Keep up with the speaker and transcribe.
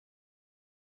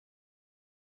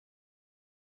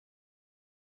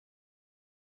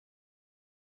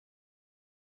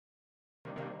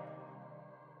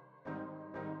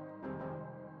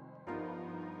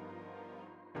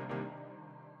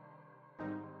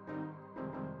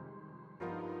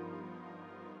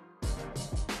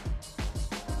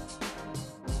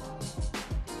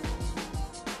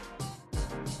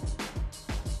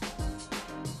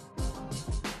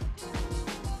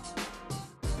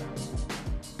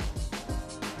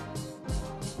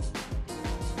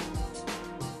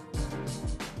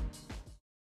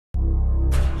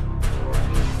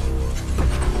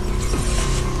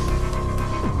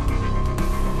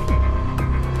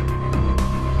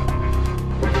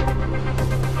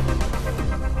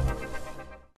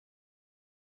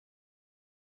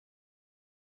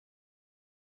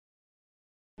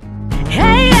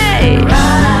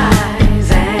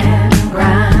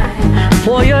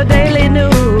For your daily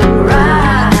news,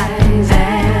 rise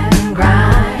and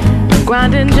grind,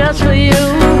 grinding just for you.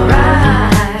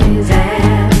 Rise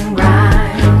and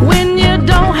grind. When you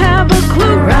don't have a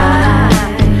clue, rise.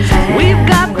 We've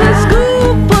got the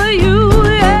scoop for you.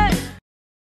 Yeah.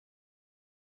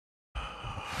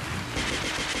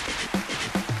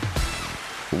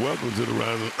 Welcome to the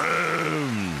Rise.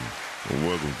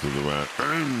 Welcome to the Rise.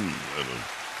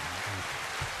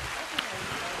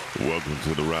 Welcome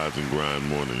to the Rise and Grind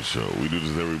Morning Show. We do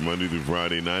this every Monday through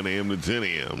Friday, 9 a.m. to 10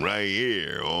 a.m. right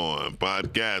here on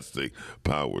Podcasting,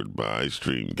 powered by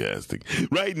Streamcasting.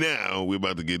 Right now, we're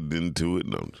about to get into it.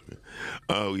 No,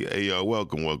 oh, yeah, hey, y'all,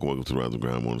 welcome to the Rise and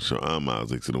Grind Morning Show. I'm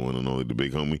Isaac, the one and only, the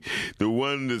big homie. The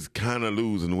one that's kind of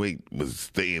losing weight but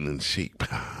staying in shape.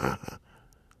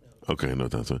 Okay, no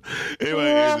time.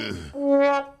 Anyway,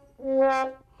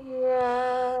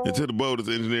 and to the boldest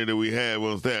engineer that we have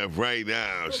on staff right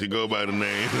now, she go by the name the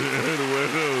one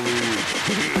and only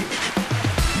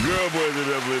Girl Boys is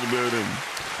up in the building.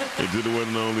 And to the one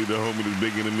and only, the homie that's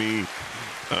bigger than me,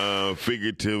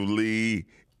 figuratively,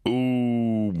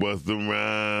 ooh, bust them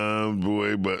rhymes,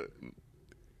 boy, but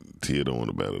Tia don't want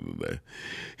to battle today.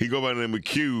 He go by the name of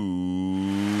Q.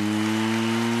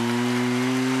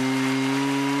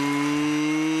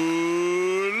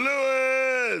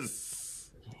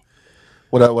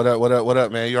 What up,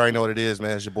 man? You already know what it is,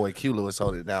 man. It's your boy Q Lewis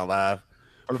holding it down live.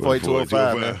 On the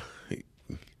 4205, man.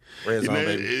 Red Zone,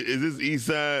 baby. Is this East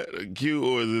Side Q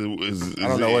or is I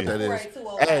don't know what that is.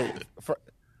 Hey,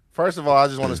 first of all, I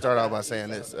just want to start out by saying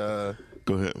this. Go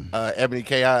ahead. Ebony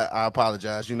K, I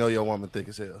apologize. You know your woman thick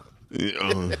as hell. Yeah,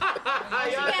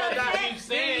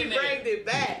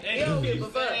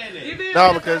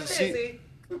 No,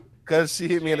 because she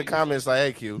hit me in the comments like,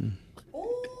 hey, Q.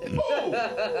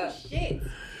 Oh, shit.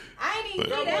 I ain't even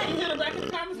know that.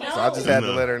 So I just had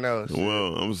to let her know.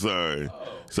 Well, I'm sorry.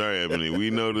 Sorry, Ebony. We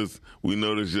noticed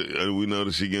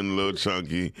she getting a little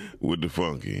chunky with the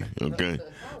funky. Okay?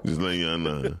 Just letting y'all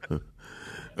know.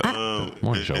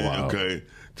 Okay.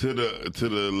 To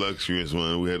the luxurious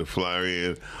one, we had to fly her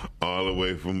in all the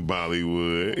way from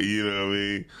Bollywood. You know what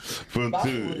I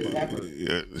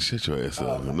mean? Shut your ass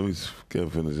up. Let me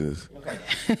finish this. Okay.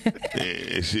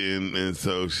 and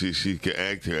so she could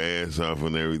act her ass off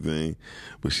and everything,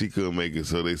 but she couldn't make it.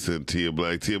 So they sent Tia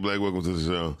Black. Tia Black, welcome to the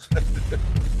show.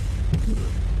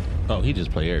 Oh, he just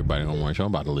played everybody on one show.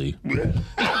 I'm about to leave.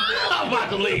 I'm about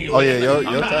to leave. Oh, yeah, your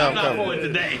time coming.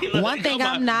 Today. One thing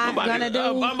I'm not going to do.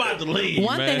 I'm about to leave.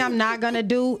 One thing I'm not going to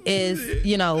do is,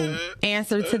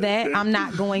 answer to that. I'm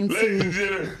not going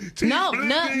to. No.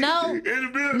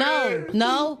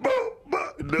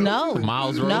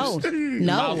 Miles roast.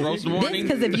 Miles roast morning.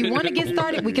 Because if you want to get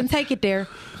started, we can take it there.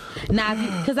 Now,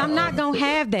 because I'm not going to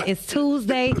have that. It's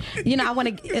Tuesday. I want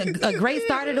a great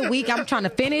start of the week. I'm trying to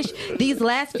finish these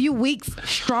last few weeks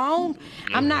strong.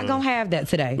 I'm not going to have that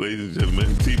today. Ladies and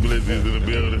gentlemen, T Blizzy is in the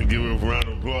building. Give her a round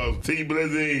of applause. T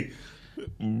Blizzy.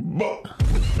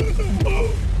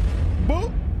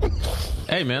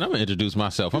 Hey, man, I'm going to introduce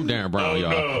myself. I'm Darren Brown,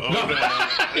 y'all.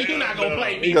 You're not going to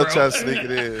play me, You going to try to sneak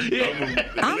it in. Yeah.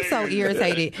 I'm so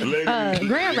irritated.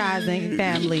 Grand Rising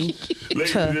family.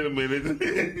 Ladies and gentlemen,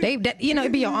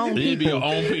 it'd be your own people.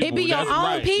 It'd be your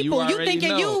own people. You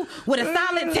thinking you with a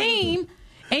solid team,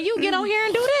 and you get on here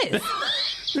and do this.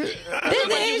 I'm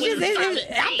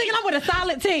thinking I'm with a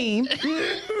solid team.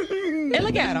 And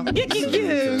look at him. And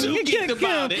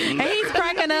he's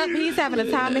cracking up. He's having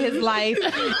a time of his life.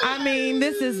 I mean,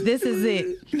 this is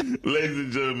it. Ladies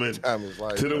and gentlemen, to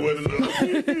the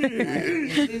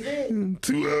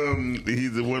one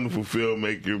he's a wonderful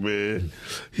filmmaker, man.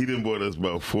 He done brought us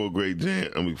about four great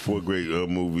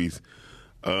movies.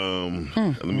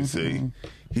 Let me see.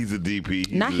 He's a DP.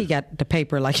 He got the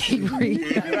paper like he read.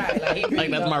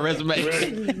 Like that's my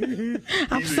resume.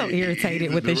 I'm so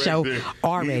irritated with this show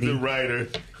already. He's a writer.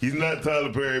 He's not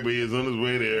Tyler Perry, but he's on his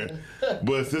way there.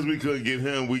 But since we couldn't get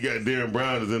him, we got Darren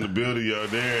Brown is in the building, y'all.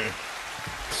 Darren.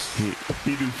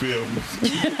 He do films.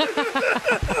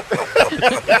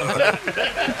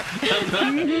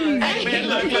 Hey, man,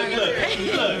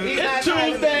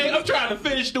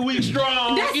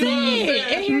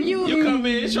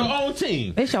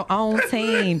 team. It's your own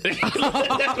team. That's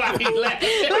why he's laughing.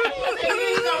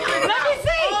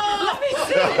 Let me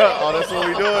see. Oh, that's what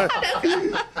we doing?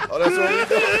 Oh, that's what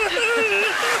we doing?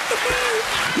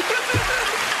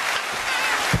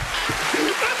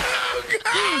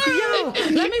 Yo, let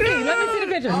me see the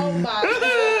picture. Oh my God.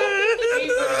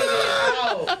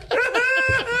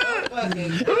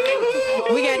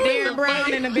 We got Darren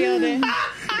Brown in the building,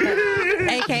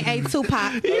 aka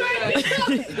Tupac.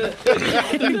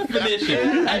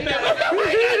 Definition. Hey, man,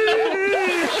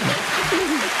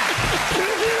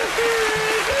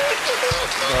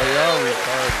 Oh, y'all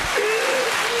retarded.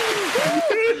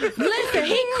 Listen,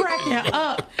 he cracking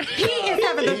up. He is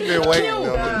having the He been waiting on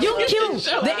this. You cute.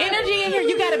 The energy in here,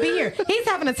 you gotta be here. He's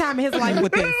having a time in his life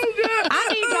with this. I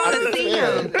need y'all to see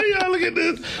him. Hey, y'all look at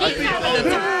this. He's having a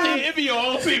time it be your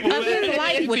own people, of his man.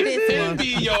 life with this It one. be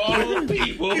your own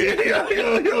people.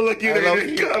 Y'all look at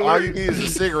it. All you need is a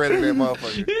cigarette in that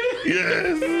motherfucker.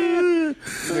 Yes.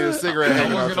 You need a cigarette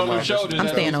hanging I'm off working the on the shoulders. I'm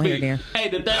as staying we on here, speak. Dan. Hey,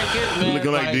 the thing is, man,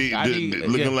 Looking like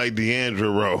looking like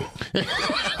D'Angelo Rowe.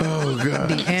 Oh God.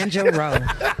 D'Angelo Rowe.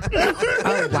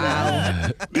 Oh wow.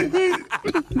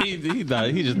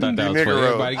 he just thought that was Nigga funny. roll.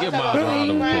 Everybody give Miles a round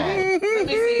of applause. Let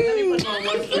me see. Let me put him on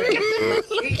one screen.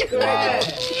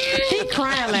 He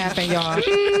crying laughing, y'all.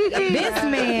 This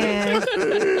man,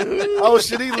 Oh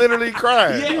shit, he literally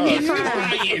cried. he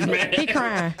crying. He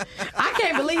crying. I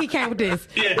can't believe he came with this.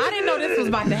 I didn't know this was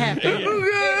about to happen. I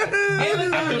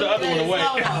threw the other one away.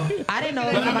 I didn't know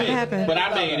it was about to happen. But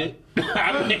I made it.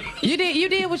 You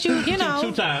did what you know.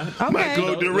 Two times.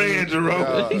 Michael Okay.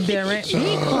 D'Angelo. Darren,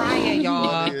 he crying,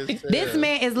 y'all. This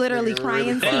man is literally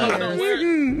crying tears.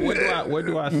 Where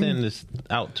do I send this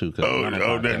out to?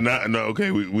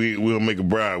 Okay. We'll make a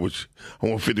bribe. Which I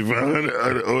want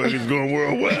 5,500. Or it's going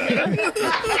worldwide.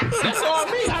 That's all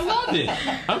me. I loved it.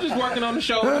 I'm just working on the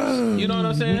shoulders. You know what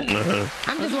I'm saying?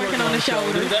 I'm just working on the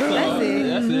shoulders. That's all. That's it.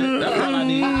 That's it. That's all I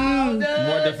need.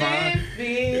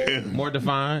 More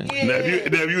defined. Now,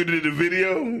 if you did the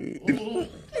video,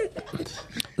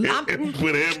 and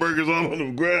put hamburgers on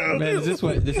the ground. Man, this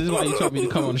is why you told me to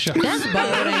come on the show. That's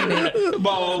bold, ain't it?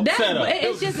 Bold That's setup.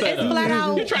 it's just it's flat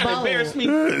out. You're trying to bold. embarrass me.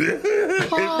 In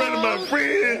front of my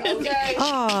friends. Okay.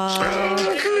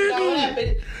 Aw.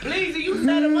 Please, you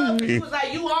set him up. He was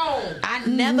like, you on. I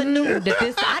never knew that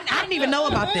this. I didn't even know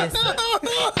about this.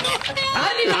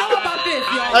 I didn't even know about this,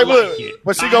 y'all. Hey, look,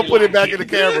 but she gonna put it back in the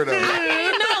camera though. I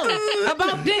didn't know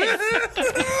about this.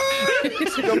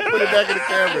 She gonna put it back in the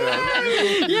camera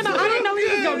though. You know, I didn't know he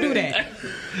was gonna do that.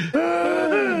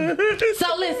 So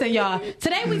listen, y'all.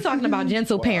 Today we talking about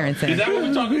gentle parenting. Is that what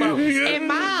we're talking about? In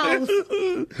Miles,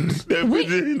 That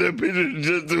picture is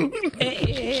just too.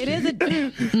 it is a.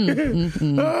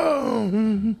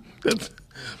 That's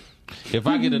If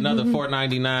I get another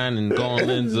 $4.99 and go on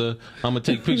Lenza, I'm gonna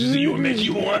take pictures of you and make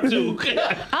you want to.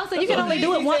 Also, you can only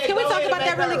do it once. Can we talk about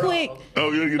that really quick?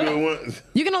 oh, you can do it once.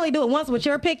 You can only do it once with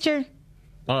your picture.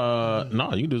 No,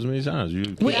 you can do as many times.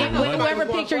 You With whoever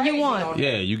picture you want.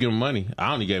 yeah, you give them money.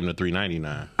 I only gave them the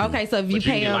 $3.99. Okay, so if you But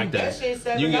pay get them, like That shit's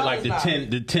you can get like the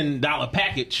 $7 $10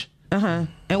 package. and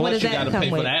what Plus does you that gotta come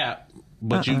pay with? for the app,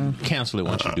 but you cancel it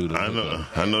once you do the.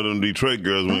 I know them Detroit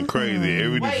girls went crazy.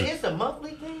 Every Wait, it's a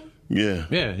monthly thing? yeah.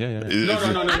 Yeah.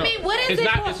 It's- No. I mean, what is it's it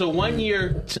not. for? It's a 1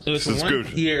 year. It's a 1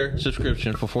 year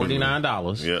subscription for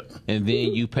 $49. Yeah. And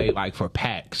then you pay like for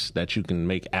packs that you can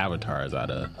make avatars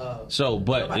out of. So,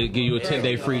 but it give you a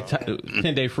 10-day free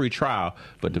 10-day free trial.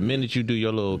 But the minute you do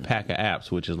your little pack of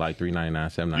apps, which is like $3.99,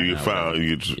 $7.99, You get filed.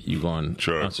 you go and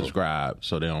Sure. unsubscribe,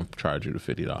 so they don't charge you the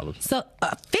 $50. So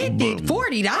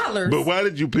 $40. But why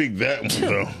did you pick that one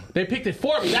though? They picked it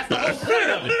for me. That's the whole point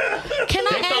of it. Can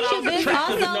They I thought ask I you was this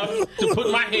attractive also? enough to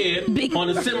put my head on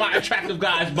a semi-attractive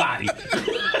guy's body.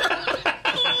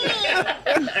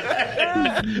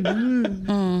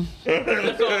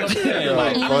 That's all I'm saying.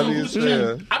 Like, Funny as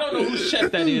hell. I don't know whose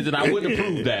chest that is, and I wouldn't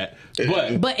approve that.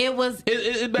 But It was.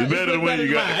 it's It's better the way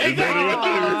you got it. It's better the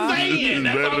way saying.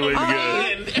 That's better all the way you I'm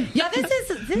got saying. Yeah, this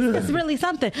is really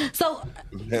something. So,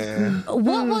 Man.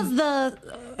 what was the?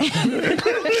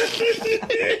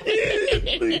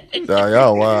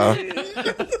 Y'all wow. Okay.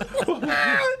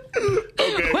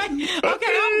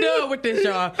 Okay, I'm done with this,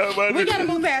 y'all. We gotta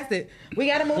move past it. We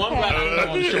gotta move Well, I'm glad past I it. come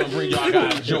on the show and bring y'all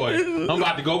guys joy. I'm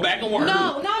about to go back and work. No.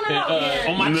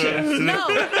 On my chest. No,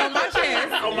 on my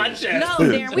chest. On my chest. No,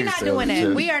 Darren, we're not doing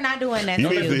that. We are not doing that. You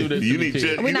to need, you. to, you need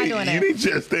chest. We're not doing that. You need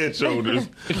chest and shoulders.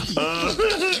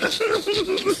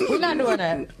 We're not doing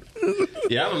that.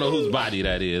 Yeah, I don't know whose body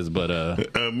that is, but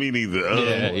Me neither.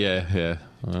 yeah.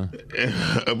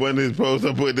 When this post,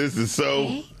 I put this is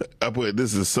so.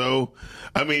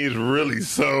 I mean, it's really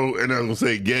so, and I'm gonna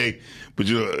say gay, but I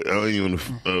don't even want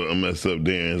to mess up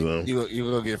Darren. So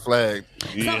You gonna get flagged.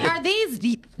 So are these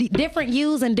different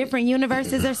yous in different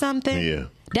universes or something? Yeah.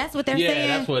 That's what they're Yeah, saying?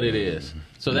 that's what it is.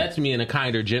 So that's me in a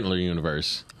kinder, gentler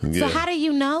universe. Yeah. So how do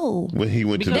you know? When he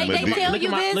went to They the Medea, tell you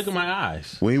this? Look at my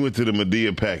eyes. when he went to the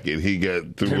Medea packet, he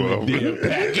got threw off. The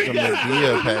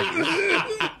Medea package.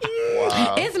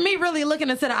 Wow. It's me really looking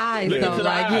into the eyes, Look though. into the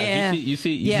Like, eyes. yeah. You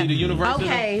see the universe.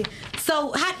 Okay.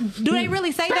 So do they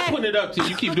really say Stop that? putting it up to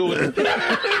you. Keep doing it.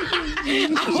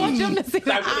 I want them to see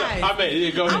the eyes. I mean,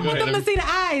 yeah, go ahead. I want them to see the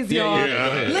eyes, Yeah, y'all. yeah, go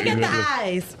ahead. Look at the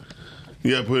eyes.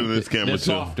 Yeah, put it in this camera They're too.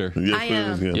 softer. Yeah, I put it in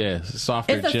this am. camera. Yeah,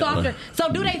 softer, It's a gentler. softer.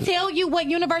 So do they tell you what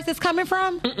universe it's coming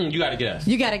from? You gotta guess.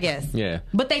 You gotta guess. Yeah.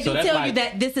 But they So do that's tell like- you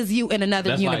that this is you in another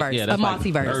That's universe, like, yeah, a that's like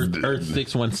multiverse. Earth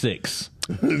 616.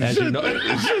 As you know,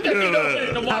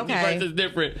 the multiverse Okay. is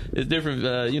different. It's different.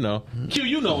 Q,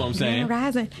 you know what I'm saying?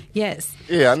 Rising. Yes.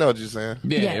 Yeah, I know what you're saying.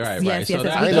 Yeah, Yes, right. yes, yes, So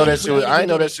yes. I ain't know that shit was. I ain't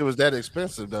know that shit was that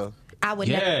expensive though. I would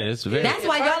Yeah, never. it's very. That's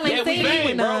why y'all ain't Yeah, we seen me paid,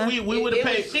 with bro. none. We would have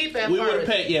It was paid. cheap at We would have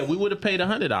first. paid. Yeah, we would have paid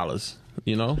 $100.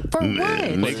 You know, For what?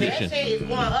 That vacation. shit is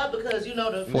going up because you know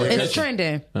the. It's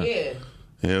trending. Yeah,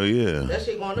 Hell yeah. that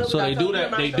shit going up. So they do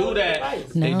that. They do that.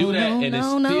 They do that, and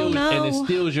it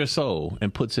steals your soul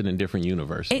and puts it in different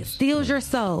universes. It steals your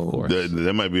soul.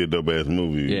 That might be a dope ass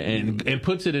movie. Yeah, and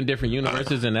puts it in different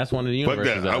universes, and that's one of the Fuck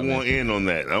universes. that. I out there. want in on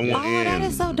that. I want Oh, in. that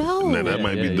is so dope. Now, that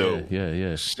might be dope.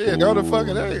 Yeah. Shit, no the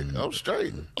fucking ain't. I'm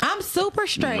straight. I'm super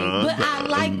straight, Nah, but I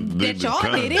like the that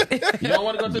y'all did it. You don't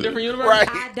want to go to a different universe, Right.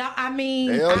 I don't. I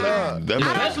mean, Hell no. That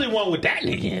Especially one with that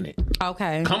nigga in it.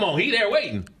 okay. Come on, he there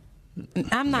waiting.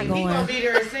 I'm not He gonna going. be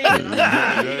there and sing. I don't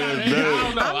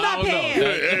know. I'm not paying.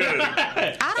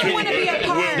 I don't want to be a With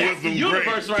part. some The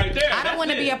universe right there. I don't want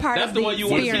to be a part That's of the the one you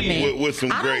want to see. experiment. With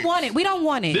some I grapes. don't want it. We don't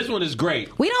want it. This one is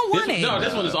great. We don't want it. No,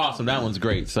 this one is awesome. That one's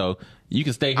great. So you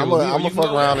can stay here. I'm with me, or gonna you fuck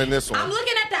can go around there. in this I'm one.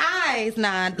 looking at the eyes,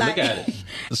 nah. Look Like, at it.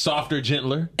 Softer,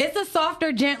 gentler, it's a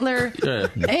softer, gentler,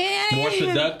 and more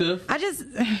seductive. I just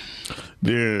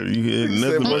Yeah,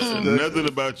 nothing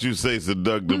about you say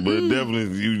seductive, but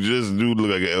definitely you just do look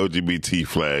like an LGBT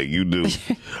flag. You do.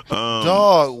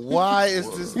 Dog, why is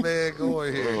this man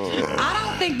going here? I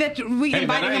don't think that we Hey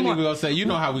man, invited I him ain't even on. gonna say. You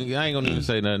know how we. I ain't gonna even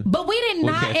say nothing. But we did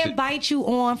not catch it. invite you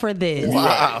on for this,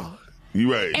 Wow. You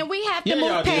right. and we have to Yeah,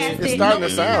 y'all move did. past It's it. starting No,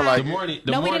 to we sound did not. like The morning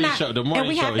No, we did not. show. The And morning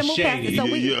we show have to is move past it, shady. so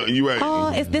we- You right.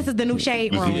 Oh, this is the new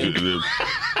shade room.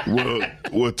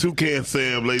 well, Toucan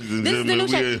Sam, ladies and This is the gentlemen. new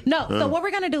shade. No, so what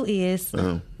we're gonna do is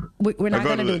we're not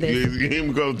gonna do this. You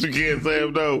him called Toucan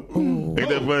Sam though. Ain't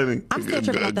that funny? I'm still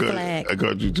tripping off the flag. I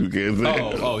called you Toucan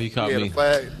Sam. Oh, he caught Yeah, me.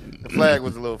 the flag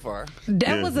was a little far.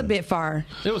 That was a bit far.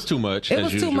 It was too much. It as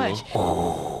was usual. too much.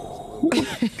 He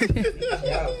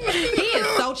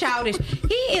is so childish.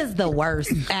 He is the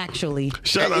worst, actually.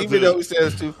 Shout out Even to though he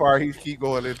says too far, he keep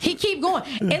going into He keep going.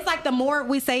 It's like the more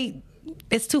we say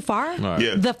it's too far, Right.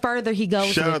 Yeah. the further he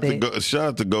goes Shout out with to it. shout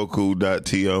out to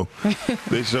Goku.to.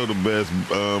 They show the best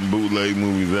bootleg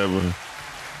movies ever.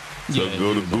 So Yeah,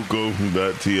 go to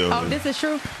Goku.to. Oh, this is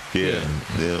true. yeah.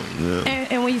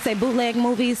 And when you say bootleg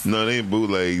movies, No, they ain't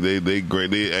bootleg. They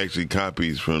great. They actually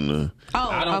copies from the.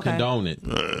 I don't condone it.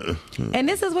 And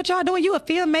this is what y'all doing. You a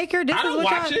filmmaker? This I is don't what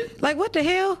watch y'all it. like. What the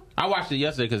hell? I watched it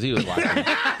yesterday because he was watching it.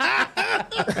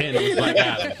 And it was Black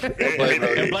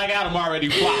Adam. And Black Adam already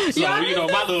flopped. So, Y'all, you know,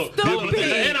 this my is little. stupid.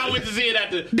 And I went to see it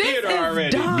at the This theater is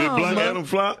already. dumb. Did Black Adam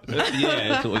flop? Yeah,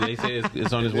 that's what they say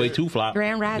it's on his way to flop.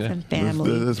 Grand Rising Yeah.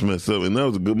 family. That's messed up. And that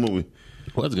was a good movie.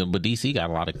 Was good, but DC got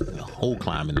a lot of whole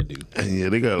climbing to do. Yeah,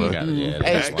 they got a lot. Yeah,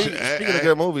 Hey, that's why. speaking of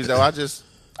good movies, though, I just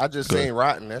seen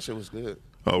Rotten. That shit was good.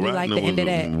 Oh, You like the end of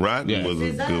that? Rotten Yeah. was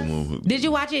a good movie. Did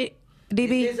you watch it,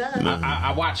 DB? It's us.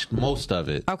 I watched most of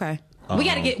it. Okay. We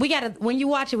gotta when you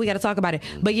watch it, we gotta talk about it.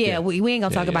 But yeah, we ain't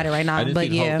gonna talk about it right now. I didn't But see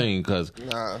the yeah, whole thing because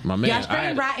my man, Y'all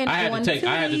straight rotten I had on to take a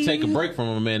TV. break from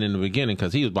my man in the beginning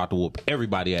because he was about to whoop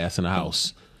everybody ass in the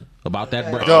house about that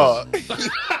break. Dog.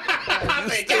 I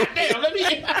said, goddamn, let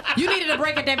me. you needed a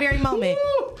break at that very moment.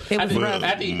 It was rough.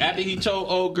 After he told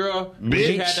old girl when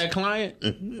she had that client,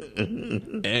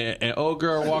 and old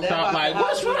girl walked out like,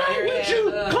 "What's wrong with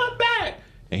you? Come back!"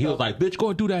 And he was like, "Bitch, go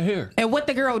and do that hair." And what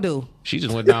the girl do? She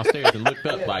just went downstairs and looked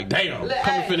up like, "Damn, come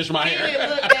and finish my She didn't hair."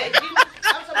 look that- I'm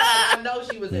talking about, I know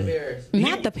she was embarrassed.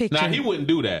 Not the picture. Nah, he wouldn't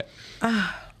do that.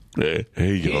 Hey,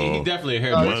 y'all. He definitely a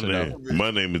hairdresser. My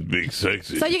name is Big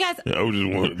Sexy. So you guys- I would just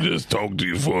want to just talk to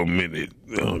you for a minute.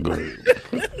 Oh, go ahead.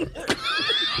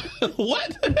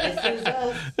 What? This is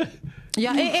us.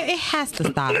 Yeah, it has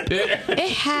to stop.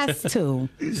 It has to.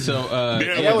 So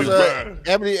That was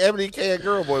Ebony K and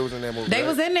Girl Boy was in that movie. They right?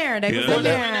 was in there. They was in I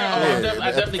there.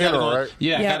 definitely gotta go. right?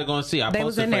 Yeah, I Yeah. gotta go and see. I They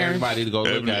was posted in for there. everybody to go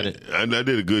look at it. I did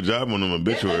a good job on them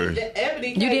obituary. Ebony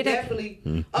You K did it? definitely.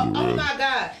 Oh my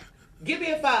God. Give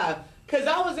me a 5. Because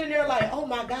I was in there like, oh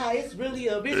my God, it's really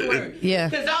a obituary. Yeah.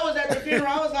 Because I was at the funeral.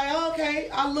 I was like, oh, okay.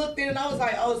 I looked in and I was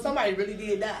like, oh, somebody really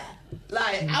did die.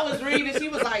 Like, I was reading. She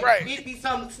was like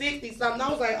 50-something, 60-something. I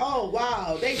was like, oh,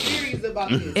 wow. They serious about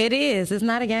this. It is. It's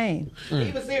not a game.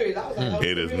 He was serious. I was like, oh,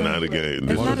 It is not a game.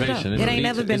 It's not a Motivation. joke. It ain't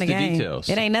never been a It's the game. details.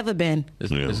 It ain't never been. It's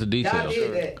the Y'all details.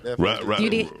 did that. You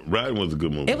did. Riding was a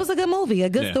good movie. It was a good movie, a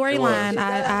good Yeah. storyline.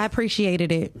 I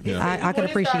appreciated it. I could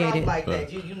appreciate it. Like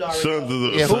that, you know Sons of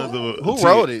the Yeah, Sons of a- who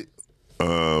wrote it?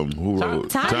 Who wrote?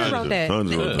 Tanya wrote that.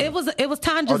 Tanya wrote It was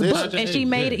Tanya's this- book, and she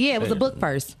made it. Yeah, it was a book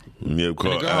first. Yeah, The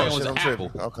called girl name Ash. was I'm Apple.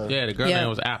 tripping. Okay. Yeah, the girl Yeah. name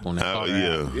was Apple. And they called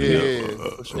her Apple.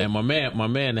 Yeah. And my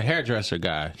man, the hairdresser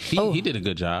guy, he did a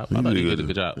good job. I thought he did a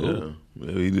good job. Ooh.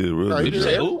 Yeah, he did a real No, good he Did you did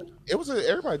say job. ooh? It was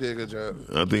everybody did a good job.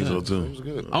 I think so too. It was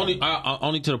good.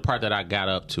 Only to the part that I got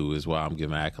up to is why I'm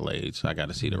giving accolades. I got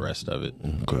to see the rest of it.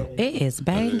 Okay. It is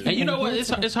bang. And you know what?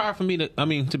 It's hard for me to. I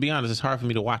mean, to be honest, it's hard for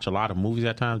me to watch a lot of movies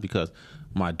at times because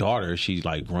my daughter, she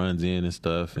like runs in and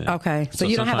stuff. And Okay, so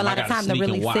you don't have a sometimes lot of I gotta time to sneak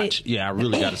and really watch. sit. Yeah, I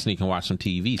really got to sneak and watch some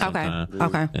TV sometimes.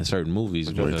 Okay. And certain movies.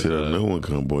 Wait Because, till that new one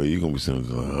come, boy. You gonna be saying,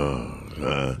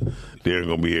 they're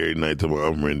gonna be here every night till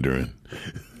I'm rendering.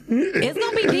 It's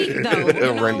gonna be deep though. You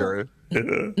know? Rendering.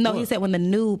 No, he said when the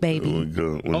new baby, When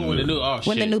the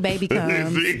when the new baby comes.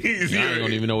 I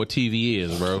don't even know what TV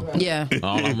is, bro. Yeah,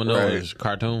 All I'm gonna know Right. is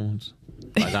cartoons.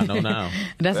 Like I know now.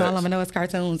 that's all I'm gonna know is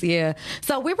cartoons. Yeah.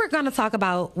 So we are gonna talk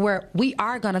about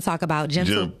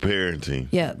gentle. parenting.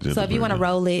 Yeah. Gentle So if you want to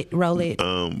parenting. roll it.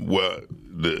 Well,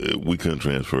 we couldn't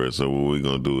transfer it, so what we're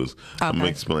gonna do is I'm gonna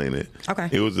Okay. explain it. Okay.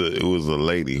 It was a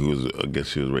lady who was, I guess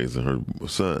she was raising her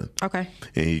son. Okay.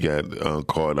 And he got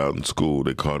called out in school.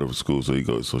 They called her from school,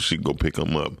 so she could go pick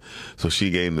him up. So she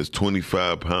gained this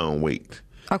 25-pound weight.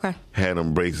 Okay. Had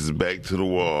him brace his back to the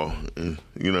wall. You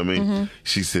know what I mean?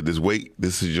 She said,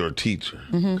 this is your teacher,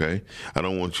 okay? I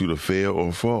don't want you to fail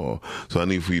or fall. So I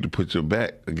need for you to put your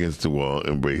back against the wall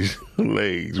and brace your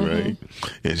legs, right?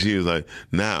 And she was like,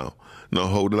 now,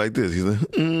 hold it like this. He's like,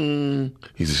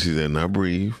 she said, now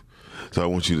breathe. So I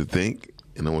want you to think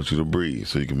and I want you to breathe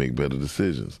so you can make better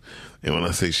decisions. And when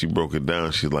I say she broke it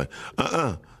down, she's like,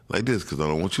 like this, because I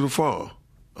don't want you to fall.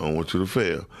 I don't want you to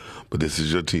fail. But this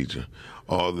is your teacher.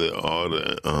 All the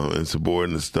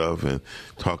insubordinate stuff and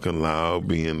talking loud,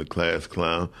 being the class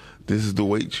clown. This is the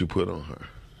weight you put on her,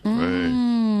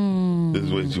 right? This is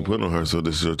the weight you put on her. So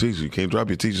this is your teacher. You can't drop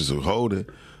your teacher. So hold it,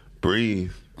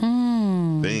 breathe,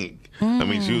 think. I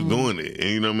mean, she was doing it, and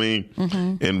you know what I mean.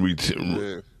 And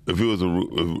if it was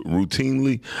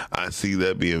routinely, I see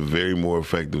that being very more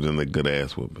effective than a good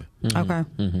ass whooping. Okay.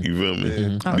 You feel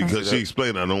me? Because she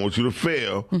explained, I don't want you to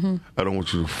fail. I don't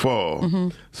want you to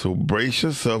fall. So brace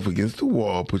yourself against the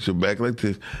wall. Put your back like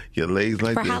this. Your legs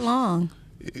like For this. how long?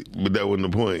 But that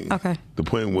wasn't the point. Okay. The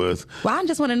point was... Well, I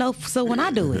just want to know. So when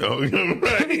I do it, Oh,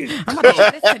 right. I'm gonna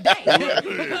try this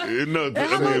today. No,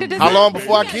 How long did this How long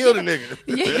before I killed a nigga?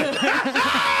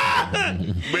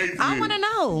 basically, I want to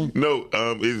know. No,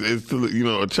 it's still,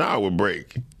 a child would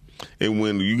break. And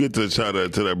when you get to a child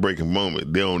to that breaking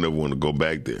moment, they don't ever want to go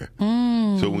back there.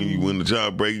 So when the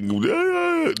child breaks,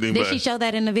 Did she show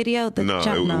that in the video? No, it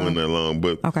wasn't that long.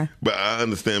 But Okay. But I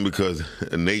understand because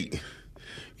Nate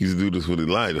used to do this with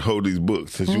Elijah. Hold these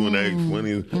books. Since you want to act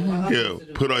funny,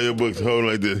 put all your books, hold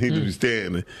like this. He'd be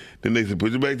standing. Then they said,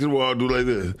 put your back to the wall, do like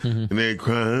this. And they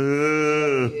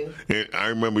crying. And I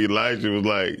remember Elijah was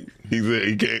like,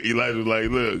 Elijah was like,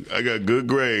 look, I got good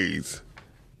grades.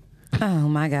 Oh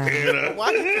my God. And,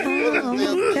 Why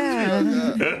Oh God.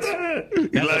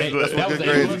 Elijah was That was like,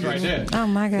 A+ right there. Oh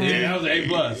my God. Yeah, that was A+.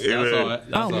 That's all. That's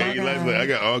Oh, all. my Hey, Elijah's God. like, I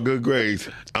got all good grades.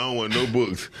 I don't want no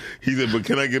books. He said, but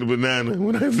can I get a banana?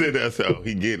 When I said that, I said, oh,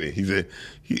 he get it. He said,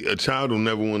 a child will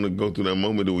never want to go through that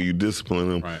moment where you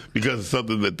discipline them because it's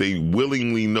something that they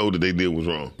willingly know that they did was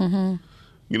wrong.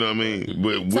 You know what I mean?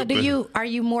 But So are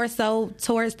you more so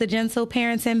towards the gentle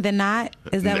parenting than not?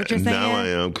 Is that what you're saying? Now I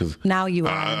am because Now you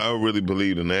are. I really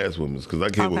believe in ass whoopings because I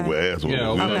can't Okay. whip with ass whoopings.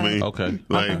 Yeah, You know what I okay. mean? Okay.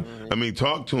 Like, I mean,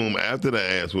 talk to them after the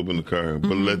ass whooping occurred,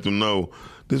 but let them know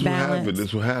this will happen. Balance.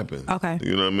 This will happen. Okay.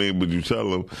 You know what I mean? But you tell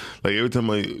them,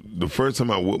 like the first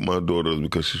time I whooped my daughter was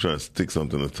because she's trying to stick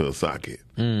something into a socket.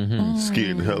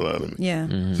 Scared the hell out of me. Yeah.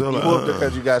 So I'm like, Whooped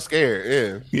because you got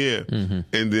scared. Yeah. yeah.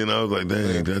 And then I was like,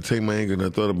 dang, did I take my anger? And I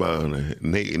thought about it.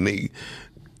 Nate,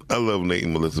 I love Nate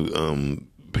and Melissa.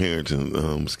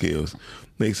 parenting skills.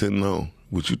 They said no.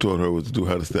 What you taught her was to do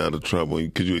how to stay out of trouble.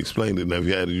 Because you explained it. Now, if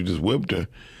you had it, you just whipped her.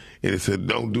 And it said,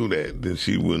 don't do that. Then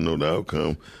she wouldn't know the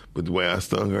outcome. But the way I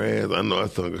stung her ass, I know I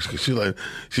stung her. She was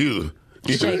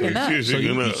Shaking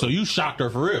up. So you shocked her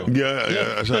for real?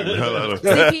 Yeah, I shocked the hell out of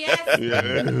her. CPS. Yeah,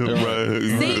 right.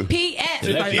 CPS.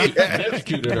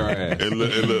 Electrocuted her ass. And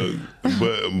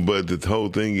look, but the whole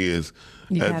thing is,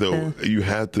 you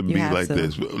have to be like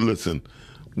this. Listen,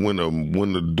 when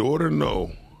the daughter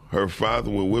know her father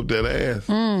will whip that ass,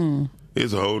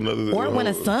 it's a whole nother. Or when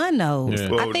a son knows,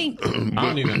 I think.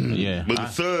 But the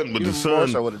son, more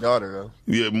so with the daughter though.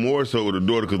 Yeah, more so with the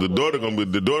daughter because the daughter gonna be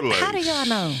the daughter like. How do y'all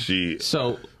know? Shit.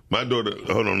 So. My daughter,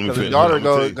 hold on, let me finish. The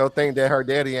daughter go think that her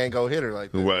daddy ain't go hit her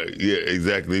like that. Right, yeah,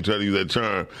 exactly. They try to use that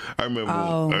charm. I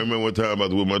remember one time about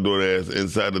to whip my daughter ass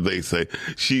inside the They Say.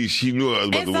 She knew I was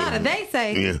about to whip her. Inside the They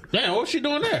Say? Yeah. Damn, what was she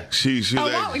doing there? She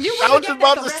like, I was just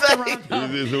about to say.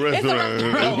 It's a restaurant.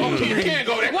 You can't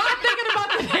go there. Well, I'm thinking about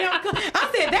the damn.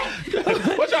 I said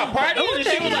that. What's y'all partying? And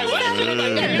she was like, what? She was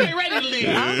like, damn, you ain't ready to leave.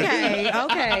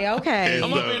 Okay.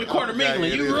 I'm up in the corner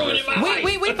mingling. You ruining my life.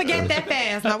 We forget that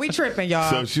fast. Now we tripping,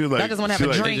 y'all. So she was like, I just want to have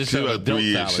a drink. She's about 3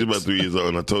 years. She's about 3 years old,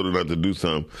 and I told her not to do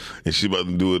something, and she about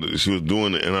to do it. She was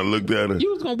doing it, and I looked at her.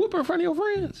 You was gonna whoop her in front of your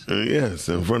friends? Yes,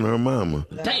 in front of her mama.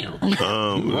 Damn.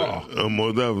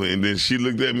 Most definitely. And then she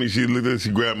looked at me. She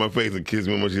grabbed my face and kissed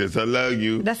me. And she said, "I love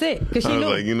you." That's it. Because she I was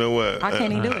knew. like, you know what? I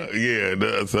can't even do it. Yeah,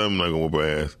 I'm not gonna whoop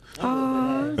her ass.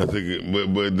 I think,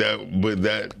 but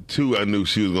that too, I knew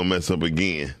she was gonna mess up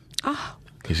again.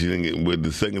 Cause she didn't get with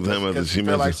the second time after she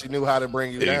felt like she knew how to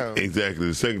bring you down. Exactly.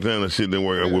 The second time that shit didn't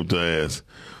work, I whooped her ass.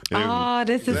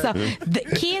 This is so. The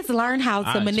kids learn how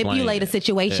to manipulate a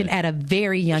situation at a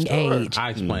very young age.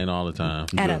 I explain all the time.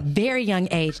 At a very young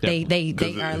age, they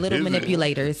are little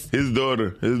manipulators. His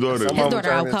daughter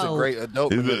out cold. Great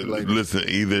adult manipulator. Listen,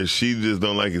 either she just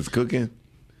don't like his cooking.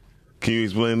 Can you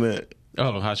explain that?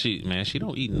 Oh, how she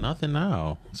don't eat nothing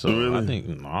now. So really? I think,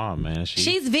 man,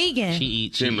 she's vegan. She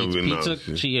eats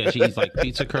pizza. She eats like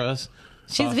pizza crust.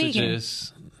 She's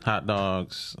sausages, vegan. Hot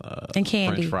dogs, and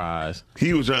candy, French fries.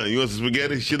 He was trying. You want some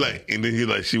spaghetti? She like, and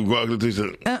then she walked into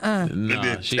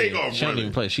the she don't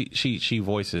even play. She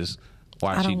voices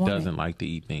why she doesn't like to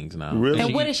eat things now. Really?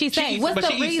 And what does she say? What's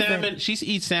the reason? She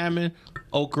eats salmon,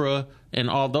 okra, and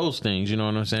all those things. You know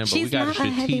what I'm saying? But we got to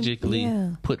strategically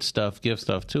give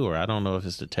stuff to her. I don't know if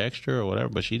it's the texture or whatever,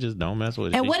 but she just don't mess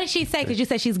with it. And what did she say? Because you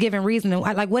said she's giving reason.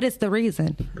 Like, what is the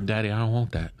reason? Daddy, I don't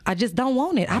want that. I just don't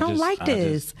want it. I don't like this. I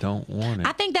just don't want it.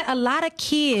 I think that a lot of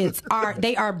kids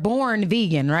are born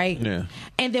vegan, right? Yeah.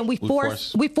 And then we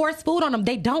force food on them.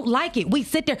 They don't like it. We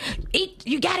sit there, eat.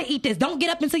 You gotta eat this. Don't get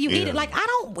up until you eat it. Like, I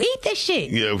don't eat this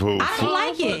shit. Yeah, I don't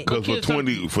like it. Because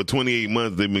for 28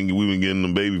 months we've been getting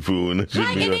them baby food, and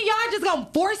and then y'all just gonna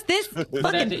force this fucking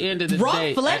at the end of the raw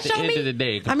day, flesh on me. At the end of the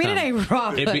day, I mean, it ain't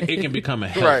raw. It can become a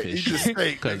health issue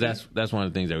right. because that's one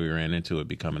of the things that we ran into, it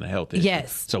becoming a health issue.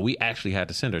 Yes. So we actually had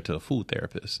to send her to a food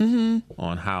therapist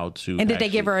on how to. And did they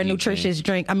give her a nutritious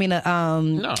drink? I mean, no.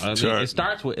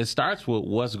 It starts with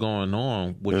what's going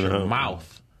on with your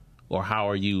mouth. Or how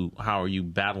are you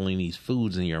battling these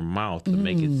foods in your mouth to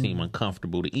make it seem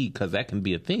uncomfortable to eat? Because that can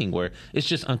be a thing where it's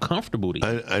just uncomfortable to eat.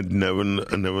 I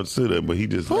never said that, but he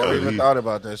just I even thought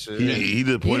about that shit. He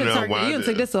just pointed out why. You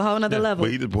took this to a whole nother level.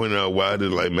 But he just pointed out why I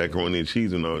didn't like macaroni and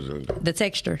cheese when I was younger. The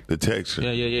texture.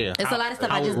 Yeah. It's a lot of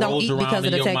stuff I just don't eat because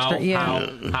of the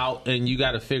texture. How and you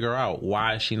got to figure out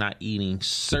why is she not eating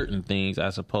certain things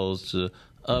as opposed to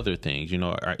other things. You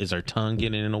know, is her tongue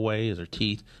getting in the way? Is her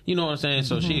teeth? You know what I'm saying?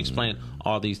 So she explained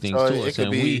all these things to us.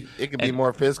 It could be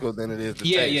more physical than it is to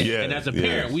taste. Yeah. And as a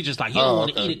parent, we just like, you don't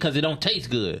want to eat it because it don't taste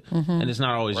good. And it's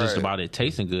not always just about it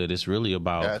tasting good. It's really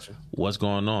about what's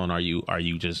going on. Are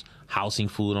you just housing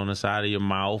food on the side of your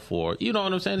mouth, or you know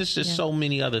what I'm saying? It's just so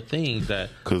many other things that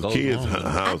because kids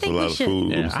house a lot of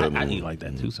food. I eat like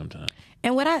that too sometimes.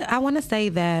 And what I want to say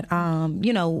that,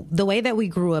 the way that we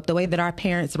grew up, the way that our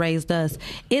parents raised us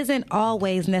isn't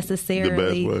always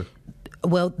necessarily the best way.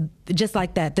 Well, just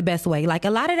like that, the best way. Like a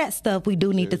lot of that stuff we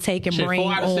do need to take and bring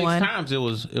 4 out of 6 on. times it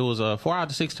was 4 out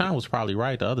of 6 times was probably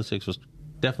right. The other 6 was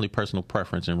definitely personal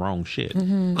preference and wrong shit.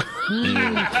 Personal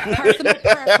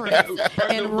preference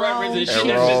and wrong shit that's just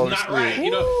not right. You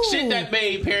know, shit that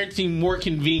made parenting more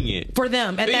convenient for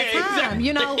them at that time. Exactly.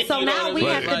 You know, so now we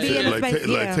have to be in a space.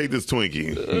 Like take this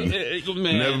Twinkie.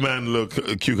 Never mind the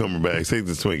little cucumber bag. Take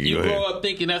this Twinkie. You grow up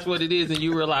thinking that's what it is, and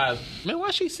you realize, man,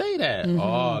 why she say that?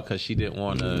 Oh, because she didn't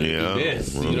want to do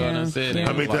this. You know what I'm saying?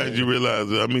 How many times you realize?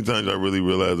 How many times I really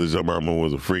realized that your mama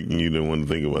was a freak and you didn't want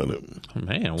to think about it?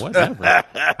 Man, whatever.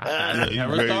 I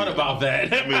never thought about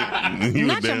that. I mean,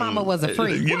 Not your mama was a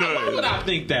freak. Why would I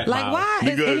think that? Like, Miles? why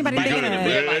is anybody thinking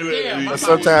that? Like,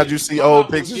 Sometimes you see old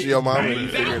pictures of your mama and you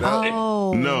figure it out.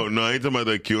 Oh. No, I ain't talking about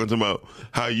that, Q. I'm talking about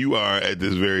how you are at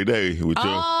this very day with your.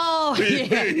 Oh,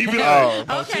 yeah. You be Oh,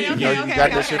 like, Okay. you got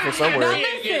that shit from somewhere. No,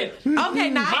 listen. Okay,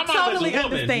 now I My mama's totally a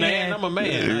woman, understand. man. I'm a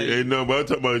man. Hey, no, but I'm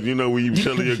talking about, when you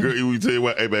telling your girl, you tell you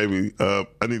what, hey, baby, I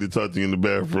need to talk to you in the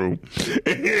bathroom.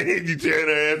 And you tear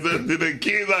her ass up to the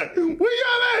kid, like, where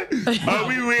y'all at? Oh,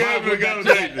 we having a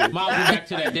conversation. Mom, back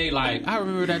to that day, like, I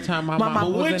remember that time my mama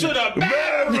mama went was to in the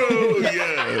Bathroom.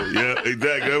 Yeah,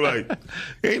 exactly. I'm like,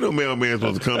 ain't no mailman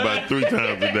supposed to come by 3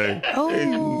 times a day. Oh.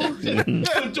 put 2 and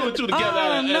 2 together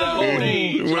at no. an old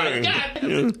age. Right. Like, God.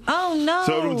 Yeah. Oh, no.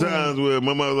 So them times where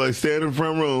my mom was like, stand in the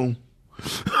front room.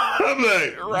 I'm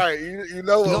like, Right, you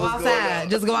know what Go was outside. going on.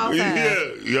 Just go outside. yeah,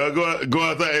 y'all go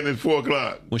outside and it's 4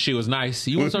 o'clock. When she was nice,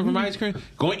 you want something from ice cream?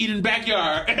 Go and eat in the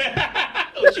backyard.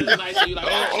 When she was nice, you like,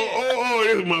 Oh,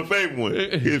 this is my favorite one.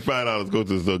 Here's $5. Go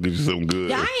to the store, get you something good.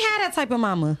 Yeah, I ain't had that type of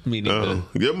mama. Me neither.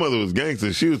 Your mother was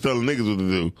gangster. She was telling niggas what to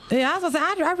do. Yeah, I was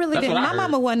gonna say, I really That's didn't. what I My heard.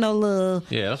 mama wasn't no love.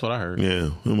 Yeah, that's what I heard. Yeah,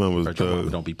 her mama was Heard your mama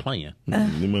thug. don't be playing.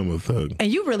 Your mama was thug.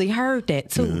 And you really heard that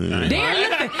too.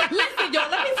 Darren, listen, y'all.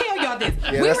 Let me tell y'all this.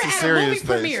 Yeah, we that's were the at a serious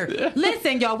movie face. premiere.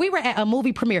 Listen, y'all. We were at a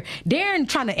movie premiere. Darren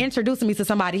trying to introduce me to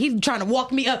somebody. He's trying to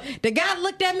walk me up. The guy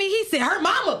looked at me. He said, "Her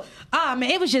mama."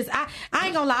 Man, it was just I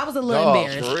ain't gonna lie. I was a little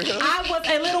embarrassed. For real? I was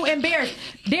a little embarrassed.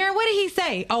 Darren, what did he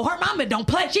say? Oh, her mama don't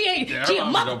play. She ain't. She a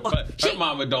motherfucker. Her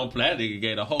mama don't play. That nigga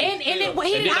gave a whole. And spiel. he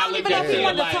didn't- I don't even know if he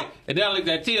wanted to talk. And then I looked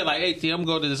at Tia like, "Hey, Tia, I'm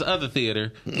going to this other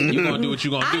theater. You gonna do what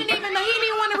you gonna I do?" didn't even know. He didn't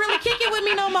even want to really kick it with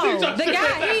me no more. The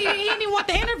guy, he didn't even want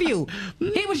the interview.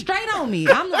 He was straight on me.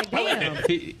 I'm like, damn.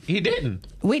 He didn't.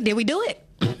 Did we do it?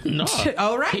 No.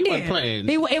 All right, He then. wasn't playing.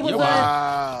 It was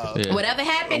Wow. Yeah. whatever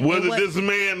happened. Was it this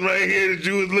man right here that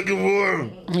you was looking for?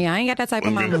 Yeah, I ain't got that type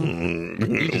of mama.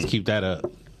 You just keep that up.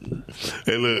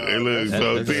 Hey, look.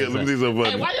 So, Tia, let me see something Hey,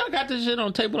 funny. why y'all got this shit on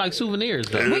the table like souvenirs,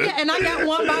 though? And I got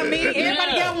one by me.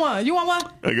 Everybody got one. You want one?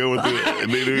 I got one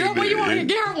through. Girl, what you want to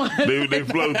get her one? They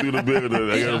flow through the building. I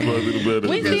got to flow through the building.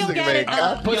 We still got it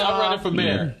up. I'm running for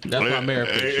mayor. That's my mayor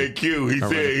picture. Hey, Q, he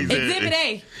said, Exhibit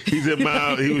A. He said,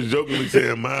 Miles, he was jokingly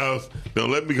saying, Miles,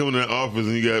 don't let me come in the office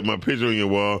and you got my picture on your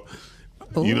wall.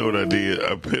 You know what I did?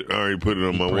 I already put it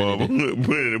on my wall. put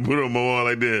it on my wall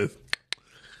like this.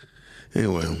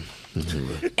 Anyway.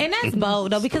 And that's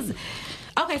bold, though, because...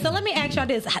 Okay, so let me ask y'all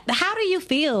this. How do you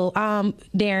feel,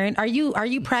 Darren? Are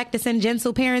you practicing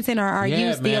gentle parenting, or are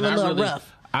you still a little rough?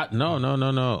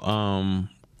 No.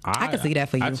 I can see that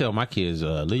for you. I tell my kids,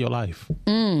 live your life.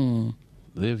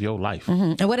 Live your life.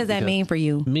 And what does that mean for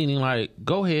you? Meaning, like,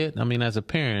 go ahead. I mean, as a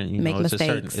parent, you Make know,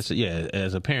 mistakes.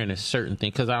 as a parent, it's a certain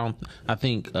thing. Because I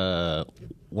think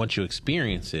once you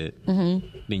experience it,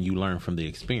 then you learn from the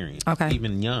experience. Okay.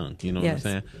 Even young, you know Yes.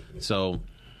 what I'm saying? So,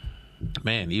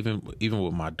 man, even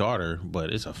with my daughter,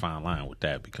 but it's a fine line with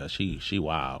that because she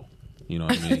wild. You know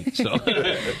what I mean? So,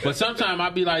 but sometimes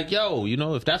I'll be like, yo, you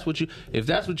know, if that's what you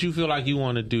feel like you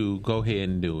want to do, go ahead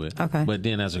and do it. Okay. But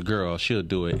then as a girl, she'll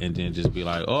do it and then just be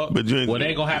like, oh, But you ain't- well, it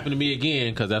ain't gonna happen to me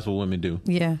again because that's what women do.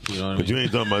 Yeah. You know what I But mean? you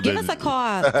ain't talking about Give that. us a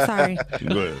call. Sorry.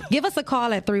 Go ahead. Give us a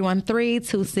call at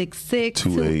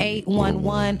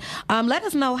 313-266-2811. Let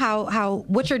us know how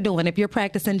what you're doing. If you're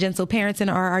practicing gentle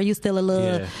parenting, or are you still a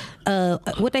little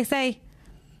what they say?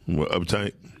 What,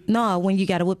 uptight? No, when you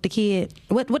got to whip the kid.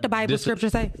 What the Bible scripture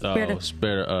say? Spare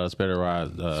the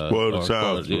rod. Spoil the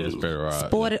child. Yeah, spare the rod.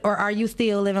 Spoiled it, or are you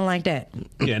still living like that?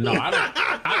 Yeah, no, I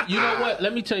don't. You know what?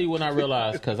 Let me tell you when I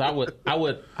realized, because I would. Oh,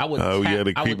 we tap, had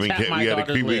a I would creeping tap my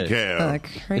daughter's leg. cow. A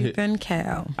creeping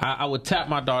cow. I would tap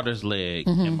my daughter's leg,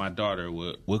 and my daughter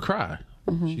would cry.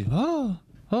 She,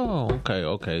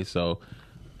 okay. So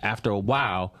after a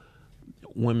while,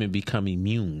 women become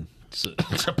immune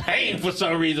to pain for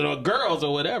some reason, or girls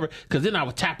or whatever. Because then I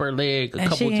would tap her leg a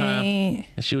couple times,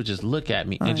 and she would just look at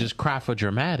me and just cry for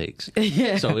dramatics.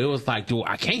 Yeah. So it was like, dude,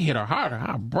 I can't hit her harder.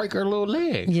 I'll break her little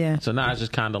leg. Yeah. So now it's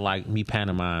just kind of like me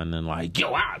pantomiming and like,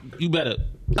 yo, you better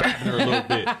tap her a little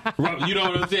bit. You know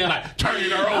what I'm saying? Like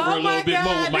turning her over a little bit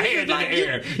more with my hand in the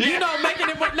air. You know, making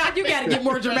it. Now you got to get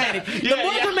more dramatic. The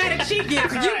more dramatic she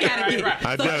gets, you got to get.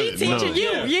 Right. So she teaching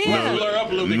you. Yeah. Pull her up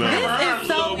a little bit. No. Grab her This arms is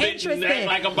a so little bit and interesting. act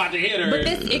like I'm about to hit her. But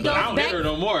it goes I don't back- hit her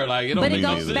no more. Like, it don't But it make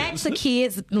goes sense. back to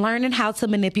kids learning how to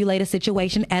manipulate a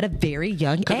situation at a very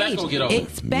young 'Cause that's age, gonna get old.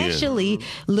 especially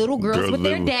little girls with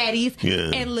their daddies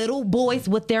and little boys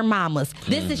with their mamas.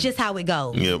 This is just how it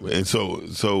goes. Yeah, and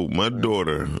so my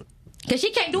daughter. Cause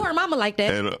she can't do her mama like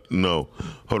that. And no,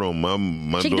 hold on, my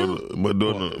She daughter,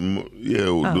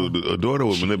 do? a daughter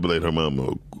would manipulate her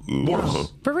mama.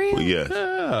 For real? Well, yes.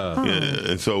 Yeah.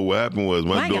 Yeah. And so what happened was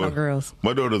I ain't got no girls.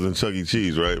 my daughter's in Chuck E.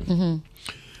 Cheese, right? Mm-hmm.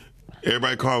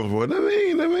 Everybody calling for her.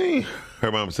 That mean.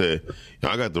 Her mom said,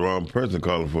 I got the wrong person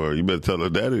calling for her. You better tell her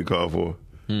daddy to call for her.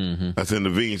 Mm-hmm. I said,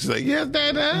 Naveen. She's like, yes,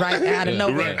 daddy. Right out of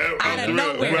nowhere. Out of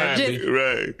nowhere.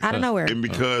 Right. Out of nowhere. And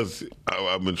because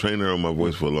I've been training her on my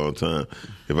voice for a long time,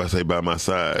 if I say by my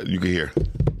side, you can hear.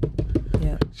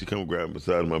 Yeah. She come grab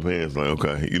beside my pants, like,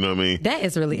 okay, you know what I mean? That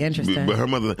is really interesting. But her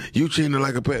mother, you treating her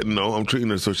like a pet? No, I'm treating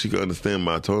her so she can understand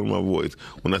my tone of my voice.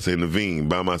 When I say Naveen,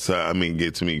 by my side, I mean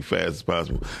get to me fast as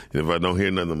possible. And if I don't hear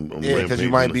nothing, I'm because you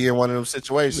might be in one of them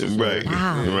situations. Right,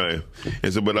 Wow. right.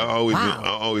 And so, but I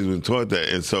always been taught that,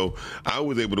 and so I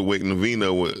was able to wake Naveen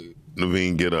up with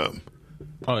Naveen get up.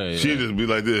 Oh yeah. She'd just be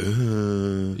like this.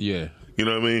 Yeah. You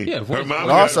know what I mean? Yeah, her mama But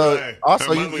also, her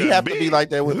mama you got have to big. be like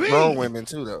that with Big. grown women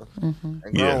too, though. And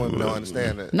grown women don't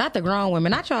understand that. Not the grown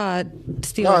women. I tried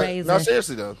still raising. No,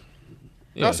 seriously though.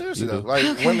 Yeah, No, seriously you though. do.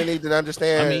 Like women need to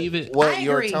understand I mean, even- what I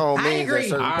your agree. tone I means agree. at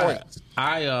certain points.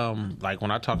 I like when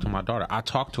I talk to my daughter, I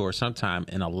talk to her sometime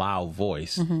in a loud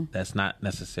voice. That's not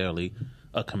necessarily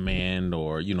a command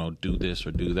or do this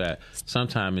or do that.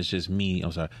 Sometimes it's just me.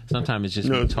 I'm sorry. Sometimes it's just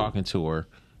me talking to her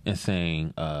and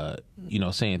saying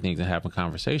saying things and having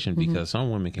conversation, because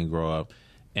some women can grow up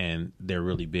and they're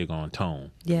really big on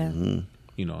tone. Yeah.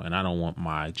 And I don't want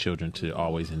my children to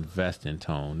always invest in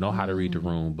tone. Know how to read the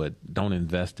room, but don't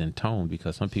invest in tone,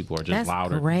 because some people are just That's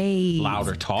great.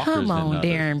 louder talkers. Come on, than others.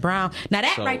 Darren Brown. Now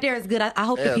that So- right there is good. I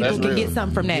hope that Yeah, people that's can real. get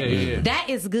something from that. Yeah. That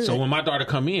is good. So when my daughter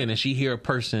come in and she hear a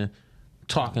person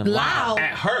talking Loud. loud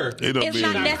at her, It don't It's be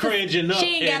not not necessary. cringing up She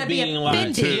ain't and gotta be being like,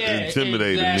 offended.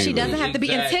 Intimidated exactly. She doesn't have to be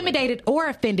Exactly. intimidated or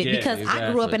offended, Yeah, because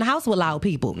I grew up exactly. in a house with loud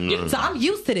people. So I'm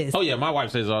used to this. Oh yeah, my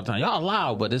wife says all the time, y'all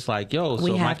loud, but it's like, yo,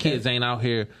 We so my have to. kids ain't out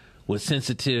here with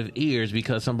sensitive ears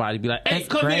because somebody be like, hey, That's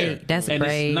come great. here. That's and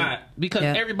great. It's not because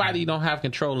Yep. everybody don't have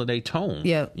control of their tone.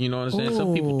 Yep. You know what I'm saying?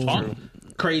 Some people Ooh. talk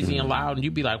crazy and loud, and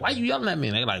you be like, why you yelling at me?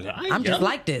 And they like, I'm just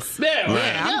like this. Yeah,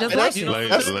 Yeah, I'm just And like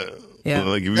that's- this. Yeah.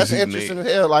 Like if you That's see interesting Nate,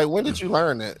 as hell. Like, when did you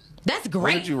learn that? That's When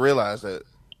great. did you realize that?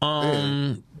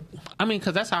 I mean,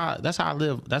 because that's how I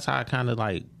live. That's how I kind of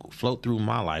like float through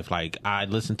my life. Like, I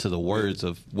listen to the words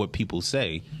of what people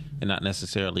say, and not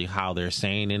necessarily how they're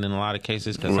saying it in a lot of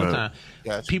cases. Because Right. sometimes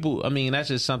Gotcha. people, I mean, that's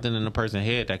just something in a person's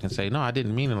head that can say, no, I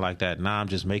didn't mean it like that. Now I'm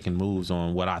just making moves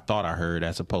on what I thought I heard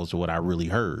as opposed to what I really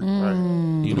heard. Right.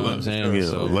 You know what I'm saying? yeah,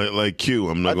 So, like Q.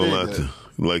 I'm not I gonna did lie that. to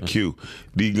like Q.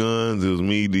 D Guns, it was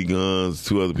me, D Guns,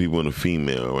 two other people and a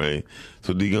female, right?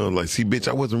 So D Guns like, see, bitch,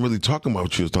 I wasn't really talking about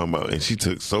what you was talking about, and she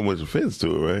took so much offense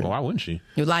to it, right? well, why wouldn't she?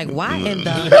 You're like, why in the?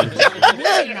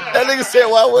 That nigga said,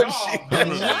 "Why wouldn't she?"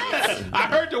 I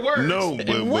heard the words. No,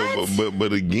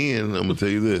 but again, I'm gonna tell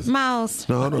you this. Mouse.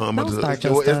 No, hold on, I'm Don't about start to.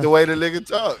 your It's stuff. the way the nigga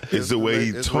talk. It's the way he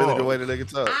It's really talk. the way the nigga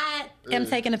talk. I am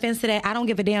taking offense to that. I don't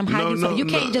give a damn how No, you no, talk. You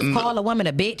can't no, just no. call a woman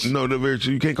a bitch. No, that's very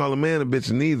true. You can't call a man a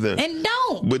bitch neither. And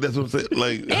don't. But that's what I'm saying.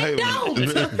 Like, And don't.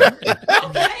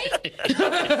 Okay.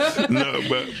 no,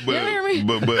 You hear me?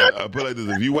 but I feel like this.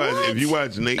 If you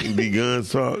watch Nate and D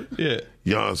Guns talk, Yeah.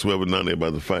 y'all swear but none they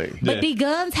about to fight. But Yeah. the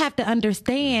guns have to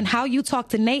understand how you talk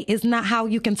to Nate is not how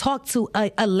you can talk to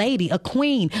a lady, a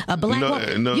queen, a black No,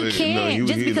 woman. no, You no, can't he-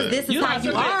 just he because not. this is You know how how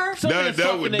you some- are. some men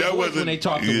soften their voice when they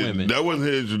talk to women. That wasn't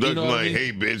his introduction. You know what I like, mean?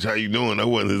 hey, bitch, how you doing? That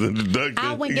wasn't his introduction.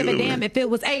 I wouldn't You give a know what I damn mean? if it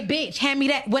was, hey, bitch, hand me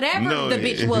that, whatever No, the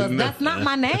bitch was. no. That's not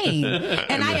my name.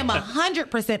 And I am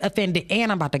 100% offended.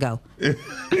 And I'm about to go. And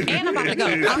I'm about to go.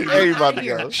 I'm And you about to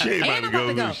here. go. She ain't And about I'm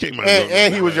to about go. to She ain't about And, to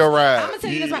and he was your I'm ride. gonna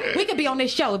tell you this right. We could be on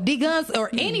this show. If D Guns or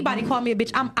anybody call me a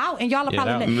bitch, I'm out, and y'all are Yeah,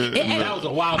 probably. that was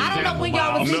a wild I don't know when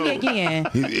y'all would example, see me again.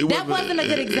 That wasn't a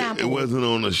good example. It wasn't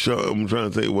on the show. I'm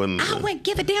trying to say it wasn't. I wouldn't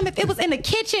give a damn if it was in the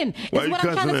kitchen. Why Is you what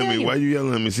I'm trying cussing to at tell me? you. Why you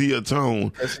yelling at me? See your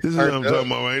tone. This is what I'm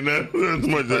talking about right now.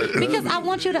 Because I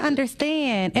want you to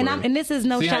understand, and this is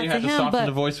no See how shot you to have to him, soften but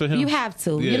the voice for him? you have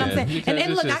to. You know what I'm Yeah, saying? because And it's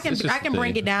look, just- it's just I can the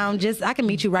bring thing. it down. I can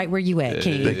meet you right where you at,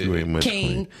 King. Thank you very much, King.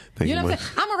 Queen. Thank You know you what I'm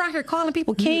saying? I'm around here calling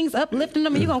people kings, uplifting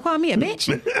them, and you gonna call me a bitch?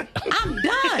 I'm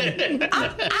done. I'm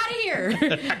out of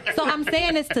here. So I'm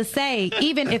saying this to say,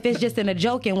 even if it's just in a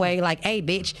joking way, like, hey,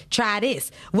 bitch, try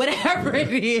this, whatever it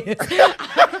is.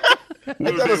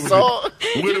 Is that a song?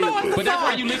 You know it's a But that's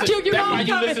why song. you listen. You know That's why I'm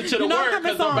you coming- listen to the you know I'm word, coming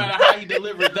because no song. matter how he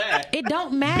delivered that, It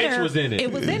don't matter. Bitch was in it.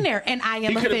 It was in there, and I am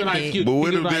he could have been like, offended. But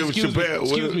what he if could've been David excuse me, Chappelle-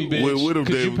 excuse me, what bitch, if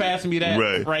could you David- pass me that?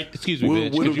 Right. Excuse me, What-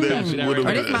 bitch. what Could if you David- pass me that what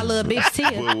right if- Or this my little bitch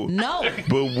Tia. But- No.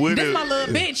 But what This if my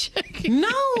little bitch.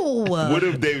 No. what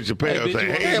if Dave Chappelle Hey, bitch, say,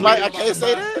 you "Hey, Damn, I can't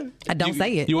say that. I don't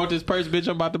say it. You want this purse, bitch?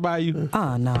 I'm about to buy you.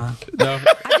 Oh no. No,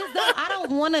 I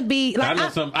don't want to be like.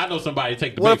 I know somebody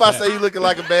take the. What bait if I for say that. you looking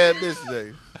like a bad bitch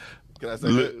today? Can I say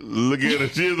Look at her.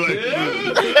 She's like,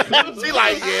 she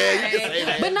like, yeah, you can say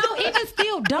that. But no, even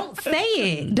still, don't say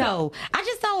it though. I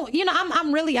just don't. You know,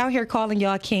 I'm really out here calling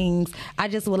y'all kings. I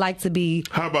just would like to be.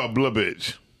 how about blah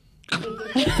bitch?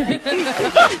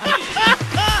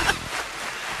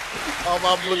 All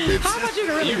my blue bitches. How about you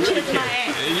to really kick my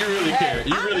ass? You really care.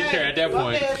 You really care at that My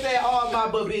point. man said all my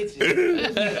bitches.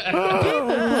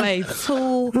 People play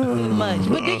too much.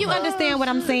 But do you understand what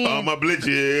I'm saying? All my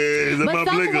bitches. And my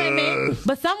bliggers.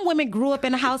 But some women grew up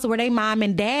in a house where their mom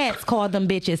and dads called them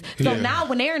bitches. So now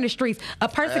when they're in the streets, a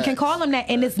person can call them that,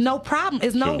 and it's no problem.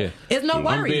 It's no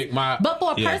worry. But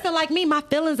for a person like me, my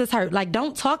feelings is hurt. Like,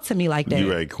 don't talk to me like that.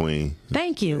 You right, Queen.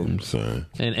 Thank you. I'm sorry.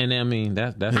 And I mean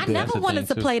that's I never wanted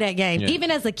to play that game,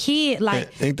 even as a kid. Like,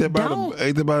 Ain't that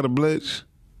about a blitz?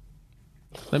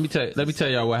 Let me tell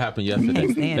y'all what happened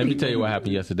yesterday. Let me tell you what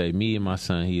happened yesterday. Me and my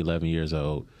son, he 11 years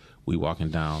old. We walking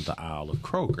down the aisle of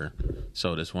Kroger.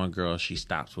 So this one girl, she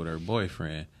stops with her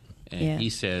boyfriend, and she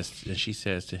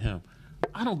says to him,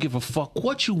 "I don't give a fuck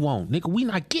what you want, nigga. We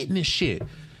not getting this shit."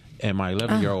 And my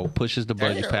 11-year-old pushes the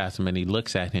buggy past him, and he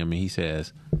looks at him, and he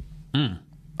says, and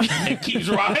keeps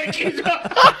riding.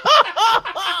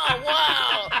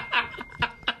 Wow.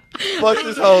 Fuck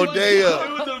this whole day up.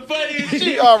 It was the funniest shit.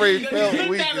 He already felt He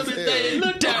weak looked at as him and hell. said, he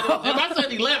looked at him. And my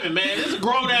son 11, man. This is a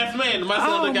grown-ass man. And my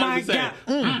son looked at him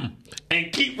and said,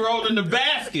 and keep rolling the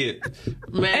basket.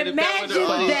 Man, imagine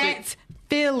that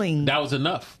feeling. that was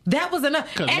enough. That was enough.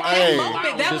 At that Hey,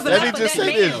 moment, that was let me enough for just that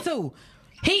say man, this. too.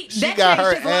 She got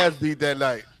her ass beat that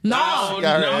night. No, got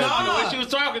her no. ass The way she was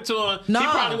talking to him, No. she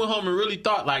probably went home and really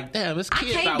thought, like, damn, it's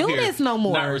kids can't out do here. this no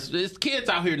more. It's kids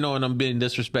out here knowing I'm being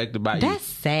disrespected by you. That's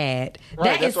sad.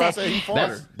 Right, That is that's why I sad. say he fought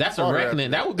her. That's a Fought her reckoning.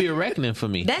 after That would be a reckoning for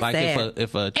me. That's like sad.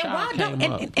 if a child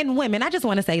came up. And women, I just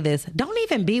want to say this: don't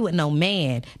even be with no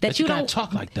man that you you gotta don't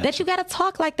talk like that. That you got to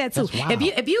talk like that too. That's wild.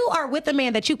 If you are with a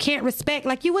man that you can't respect,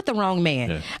 like you with the wrong man.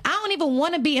 Yeah. I don't even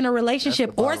want to be in a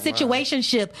relationship or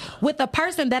situationship with a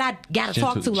person that I got to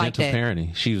talk to like gentle that.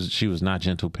 parenting. She was not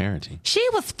gentle parenting. She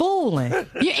was fooling.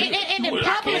 And in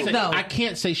public though. I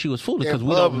can't say she was fooling In because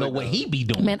we don't public, know what he be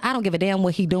doing. Man, I don't give a damn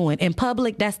what he doing. In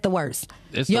public, that's the worst.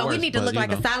 It's the Yo, we worst, need to but, look you like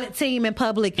know. a solid team in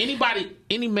public.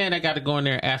 Any man that got to go in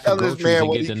there and ask Tell for this groceries man and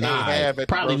what get he can't denied have at the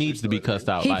probably grocery needs to be store. cussed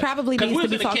out. He probably 'cause needs we to was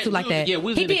be in the talked to like that. Yeah, we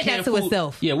was He in the did that canned to food-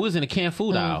 himself. Yeah, we was in the canned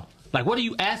food aisle. Like, what are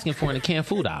you asking for in the canned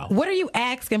food aisle? What are you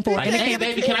asking for? Like, And hey, if-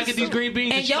 baby, can I get these green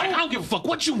beans? And And she's like, yo- I don't give a fuck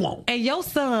what you want. And your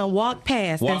son walked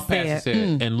past Walked and past said,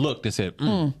 and said, and looked and said,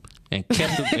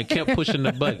 and kept pushing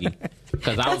the buggy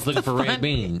because I was looking for red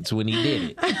beans when he did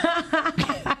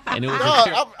it. And it was,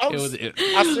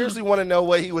 I seriously want to know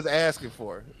what he was asking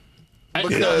for. I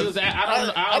don't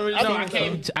really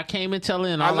know. I came in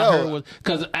telling, and all I know. heard was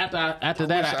because after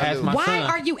that, I wish I asked knew. my why son.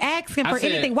 are you asking I for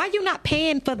said- anything? Why you not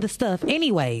paying for the stuff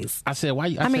anyways? I said, why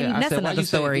you? I mean, that's said, why another you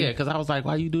say- story. Yeah, because I was like,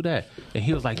 why you do that? And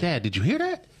he was like, Dad, did you hear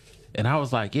that? And I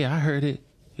was like, yeah, I heard it.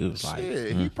 He was like, Yeah,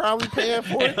 he probably paying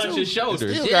for it On too. your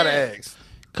shoulders. Still Yeah. gotta ask.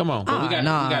 come on, but we got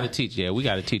nah. to teach. Yeah, we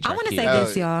got to teach. I our want to kids. say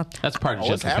this, y'all. That's part of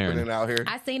What's gentle happening parenting. out here?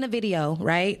 I seen a video,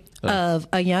 right, of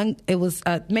a young, it was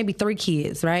maybe 3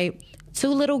 kids, right? 2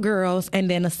 little girls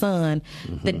and then a son.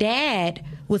 The dad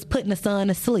was putting the son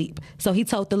to sleep. So he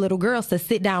told the little girls to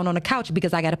sit down on the couch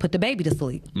because I got to put the baby to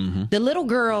sleep. The little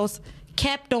girls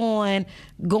kept on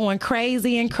going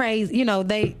crazy and crazy. You know,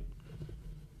 the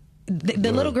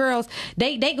little girls,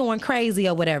 they going crazy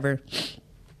or whatever.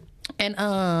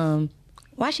 And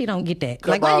why she don't get that?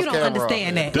 Like, why you don't Miles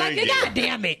understand Cameron. that? Like, Thank you. God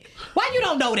damn it. Why you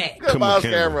don't know that? Come on, on,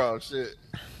 camera. camera. Shit.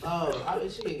 Oh,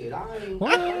 shit. I ain't.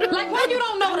 Like, why you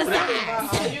don't know the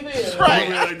signs? You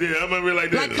did. I'm gonna be like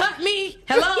that. Like, cut me.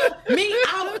 Hello? Me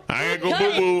out. I gotta go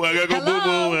boo boo. I gotta go boo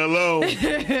boo.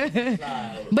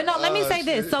 Hello. But no, let me say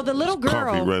this. So the little Coffee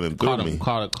girl. running through me.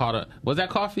 Caught a. Was that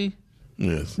coffee?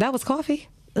 Yes. That was coffee?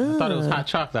 I thought it was Ugh. hot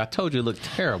chocolate. I told you it looked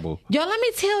terrible. Yo, let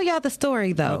me tell y'all the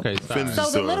story, though. Okay, sorry. Finish. So the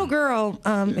Sorry. little girl,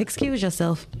 excuse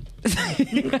yourself.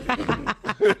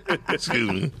 Excuse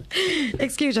me.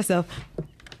 Excuse yourself.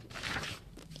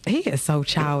 He is so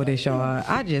childish, y'all.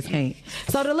 I just can't.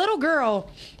 So the little girl,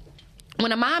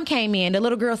 when the mom came in, the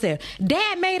little girl said,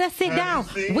 Dad made us sit down.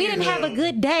 We didn't have a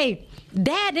good day.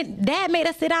 Dad made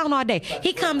us sit down all day.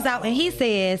 He comes out and he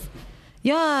says,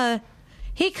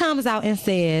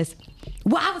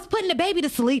 Well, I was putting the baby to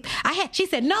sleep. She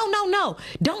said, no,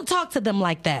 don't talk to them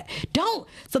like that. Don't.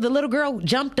 So the little girl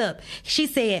jumped up. She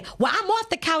said, well, I'm off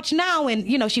the couch now.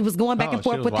 And, she was going back and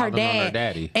forth with her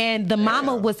dad. And the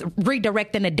mama was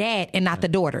redirecting the dad and not the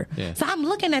daughter. Yeah. So I'm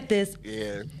looking at this.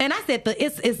 Yeah. And I said,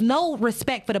 it's no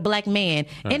respect for the black man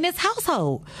in this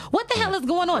household. What the hell is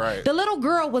going on? Right. The little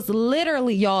girl was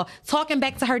literally, y'all, talking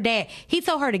back to her dad. He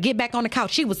told her to get back on the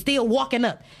couch. She was still walking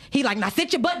up. He like, now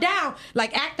sit your butt down.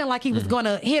 Like acting like he was going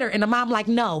to hit her. And the mom like,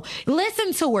 no,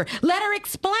 listen to her. Let her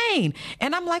explain.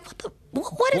 And I'm like,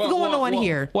 what is going on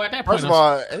here? Well, at that point, first of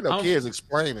all, ain't no kids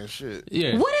explaining shit.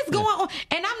 Yeah. What is going on?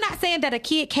 And I'm not saying that a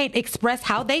kid can't express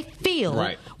how they feel.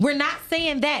 Right. We're not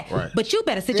saying that. Right. But you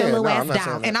better sit your little ass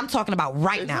down. And I'm talking about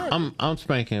right now. I'm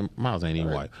spanking. Miles ain't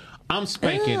even white. I'm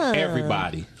spanking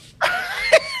everybody.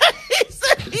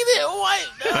 He didn't wipe.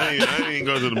 I didn't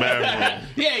go to the bathroom.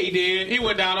 Yeah, he did. He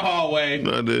went down the hallway.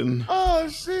 No, I didn't. Oh,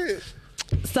 shit.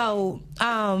 So,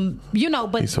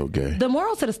 but he's so gay. The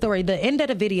moral to the story, the end of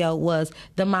the video was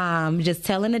the mom just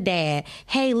telling the dad,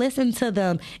 hey, listen to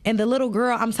them. And the little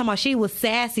girl, I'm talking about, she was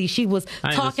sassy. She was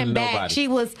talking back. She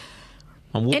was,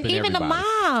 I'm whooping and even everybody. The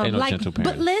mom, ain't no gentle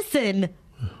parent. But listen.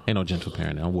 Ain't no gentle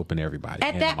parent. I'm whooping everybody.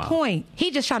 At that point, he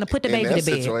just trying to put the baby to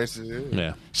bed.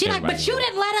 Yeah. She like, but you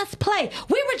didn't let us play.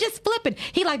 We were just flipping.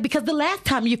 He like, because the last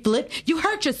time you flipped, you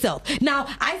hurt yourself. Now,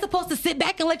 I supposed to sit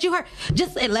back and let you hurt.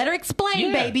 Just let her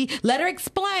explain, baby. Let her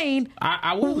explain.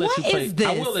 I will let you play. This?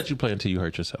 I will let you play until you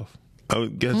hurt yourself.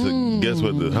 Guess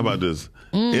what? How about this?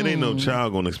 It ain't no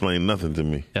child gonna explain nothing to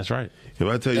me. That's right. If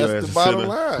I tell you as to sit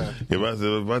down,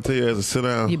 if I tell you as to sit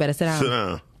down, you better sit down. Sit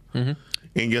down. Mm-hmm.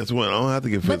 And guess what? I don't have to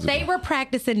get physical. But they were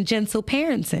practicing gentle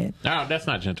parenting. No, that's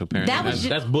not gentle parenting.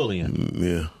 That's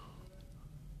bullying.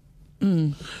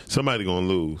 Yeah. Somebody gonna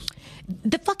lose.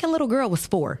 The fucking little girl was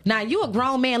 4. Now you a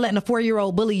grown man letting a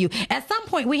 4-year-old bully you. At some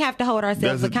point, we have to hold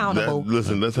ourselves accountable.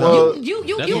 That's how. You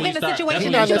in a situation.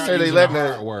 You're not necessarily letting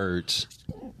her words.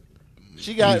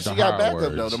 She got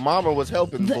backup though. The mama was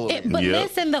helping. But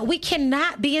listen, though, we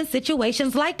cannot be in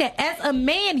situations like that. As a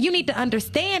man, you need to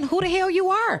understand who the hell you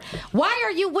are. Why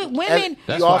are you with women?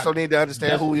 You also need to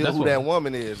understand who that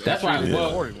woman is. That's right.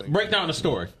 Well, break down the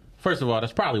story. First of all,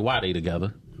 that's probably why they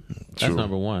together. That's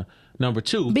number one. Number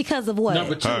 2, because of what?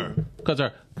 Number 2, because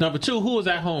her. Number 2, who was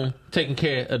at home taking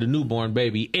care of the newborn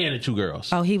baby and the 2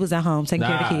 girls? Oh, he was at home taking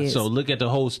care of the kids. So look at the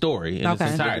whole story in its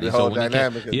entirety. The whole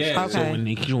dynamic. So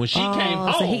when she came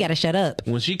home, so he got to shut up.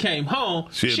 When she came home,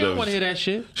 she didn't want to hear that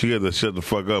shit. She got to shut the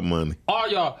fuck up, money. All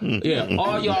y'all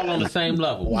on the same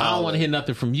level. Wow. I don't want to hear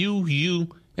nothing from you.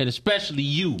 And especially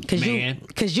you, man.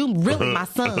 Because you really my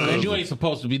son. Because you ain't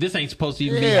supposed to be. This ain't supposed to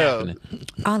even be happening.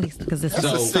 At least because it's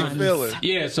a sick feeling.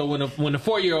 Yeah, so when the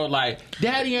 4-year-old like,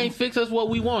 Daddy ain't fix us what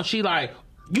we want, she like,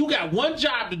 you got one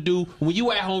job to do when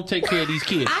you at home take care of these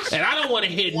kids. And I don't want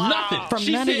to hear nothing.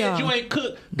 She said you ain't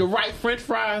cooked the right French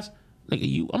fries.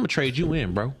 Nigga, I'm going to trade you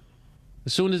in, bro.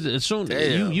 As soon as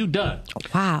you done.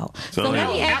 Wow. So let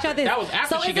me ask you this. That was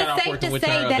after so she is got it off safe working to with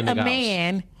say her that a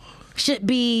man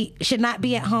should not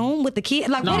be at home with the kid?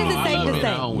 Like, what is it safe to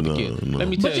say? No. Let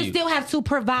me tell you. But you still have to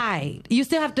provide. You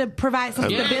still have to provide some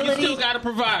stability. You still got to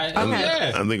provide. Okay.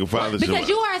 Yeah. I think a father should. Because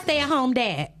you are a stay-at-home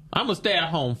dad. I'm a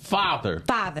stay-at-home father.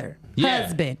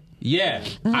 Husband. Yeah.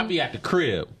 Mm-hmm. I be at the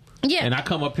crib. Yeah. And I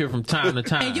come up here from time to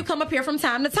time. And you come up here from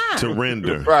time to time. To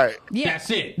render. Right. Yeah. That's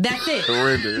it. To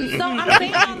render. So I'm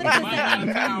saying all this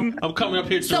to say, I'm coming up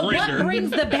here to so render. what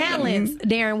brings the balance,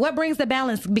 Darren? What brings the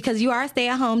balance? Because you are a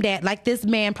stay-at-home dad, like this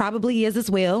man probably is as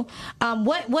well.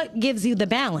 What gives you the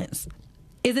balance?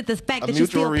 Is it the fact that you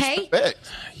still pay?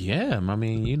 Yeah, I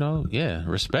mean,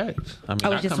 respect. I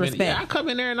mean, I come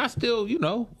in there and I still,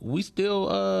 we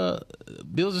still,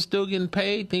 bills are still getting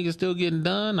paid, things are still getting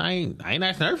done. I ain't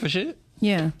asking her for shit.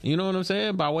 Yeah. You know what I'm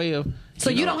saying? By way of. So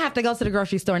you don't have to go to the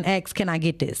grocery store and ask, can I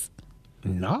get this?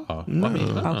 No.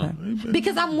 Okay.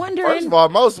 Because I'm wondering. First of all,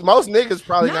 most niggas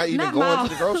probably not even going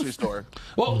to the grocery store.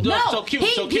 Well, no, so cute.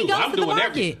 He goes I'm to doing the market.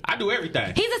 everything. I do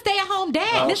everything. He's a stay-at-home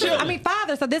dad.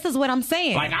 Father. So this is what I'm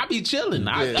saying. Like, I be chilling.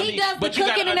 He does the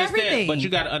cooking and everything. But you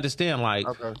got to understand, like,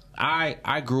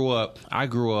 I grew up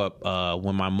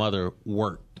when my mother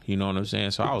worked. You know what I'm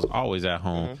saying? So I was always at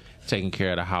home. Taking care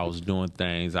of the house, doing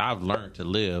things. I've learned to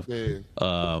live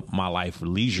my life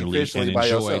leisurely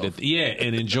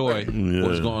and enjoy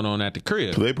what's going on at the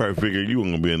crib. So they probably figured you were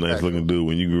gonna be a nice looking dude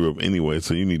when you grew up anyway.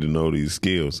 So you need to know these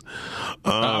skills.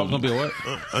 I was gonna be a what?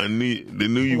 They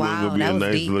knew you were gonna be a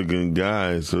nice looking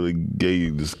guy, so they gave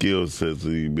you the skill set so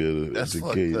you be able to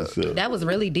educate yourself. That was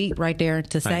really deep right there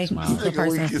to say.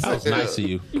 That was nice of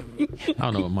you. I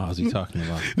don't know what Miles you talking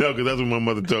about. No, because that's what my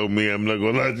mother told me. I'm not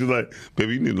gonna lie. She's like,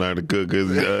 baby, you need to learn how to cook because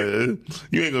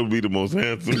you ain't gonna be the most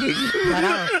handsome.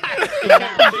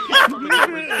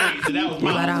 That was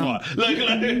my fault.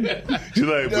 She's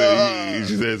like, but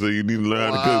she said, so you need to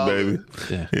learn how to cook, baby.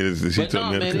 Yeah. And she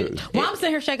told me how to cook. Well, I'm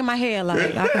sitting here shaking my head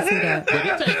like I can see that.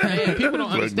 But people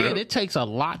don't understand. It takes a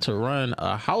lot to run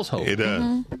a household. It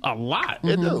does. A lot.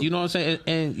 It do. You know what I'm saying?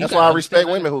 And That's why I respect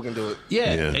women who can do it.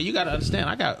 Yeah, and you got to understand.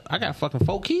 I got fucking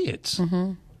 4 kids.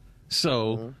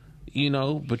 So. You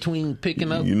know, between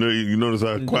picking up, you notice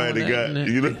how quiet it got.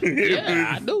 You know,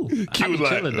 yeah, I do. Q was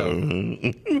like,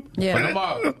 Yeah.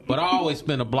 But I always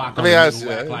spend a block on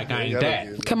like I ain't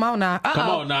that. Come on now. Come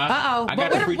on now. I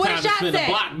got the free time to spend a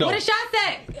block though. What did Shot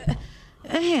say?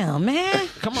 Damn, man.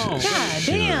 Come on. God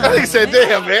damn. He said,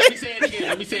 damn, man.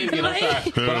 Let me say it again. I'm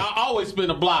sorry. But I always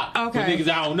spend a block for niggas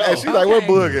I don't know. Hey, she's like, where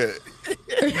Boog at?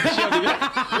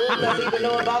 Don't even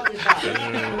know about this shot.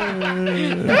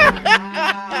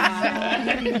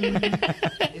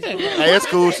 Hey, it's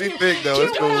cool. She thick, though.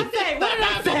 It's cool. What did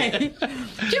I say?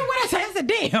 What I say? I said,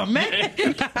 damn, man.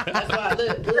 That's why I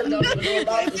don't even know about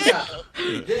this shot.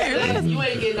 You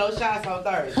ain't getting no shots on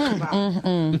Thursday.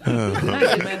 I'm in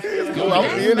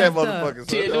that motherfucker.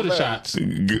 Ted, do the shots.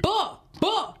 Book.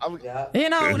 Yeah. You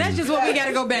know, that's just what we got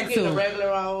to go back Get the to.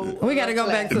 regular old. We got to go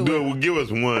back to Good, it. well, give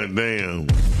us one, damn.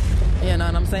 You know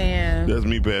what I'm saying? That's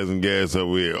me passing gas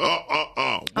over here.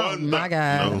 Oh, my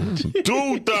God. No.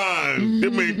 2 times.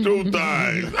 Give me 2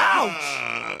 times.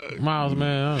 Ouch. Miles,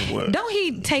 man. Don't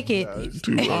he take it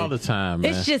All the time,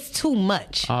 man. It's just too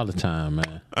much. All the time,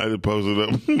 man. I just posted up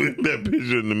that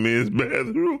picture in the men's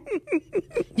bathroom.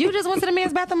 You just went to the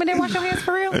men's bathroom and didn't wash your hands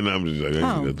for real? And I'm just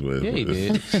like, Yeah, he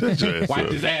did. Shut your ass Wiped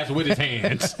up. his ass with his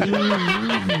hands. And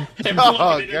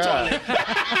Oh, it in the God. toilet.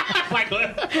 Like,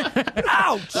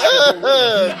 Ouch!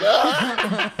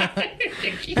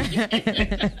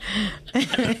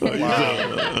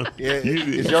 Yeah,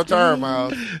 it's your turn,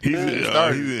 Miles.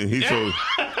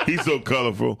 He's so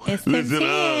colorful. It's Listen,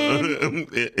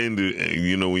 and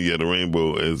you know when you had a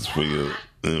rainbow as for your,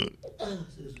 there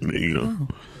you go.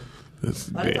 That's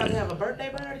They probably damn. have a birthday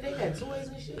party. They got toys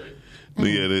and shit.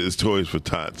 Yeah, there's toys for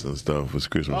tots and stuff. It's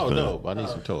Christmas oh, time. no. I need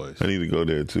some toys. I need to go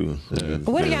there too.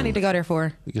 What do y'all need to go there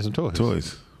for? Get some toys.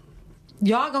 Toys.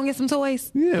 Y'all gonna get some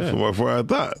toys? Yeah, for our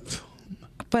tots.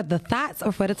 For the thoughts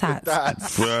or for the tots?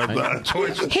 For our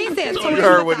tots. He said toys. You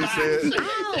heard for what he thoughts. said.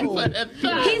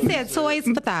 Ow. He said toys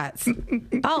for thoughts.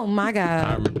 Oh my I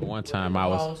God. remember one time I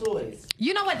was. On toys.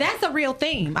 You know what? That's a real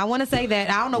theme. I want to say that.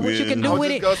 I don't know what you can Yeah. do I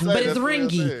with it, was just gonna but say, it's that's what I'm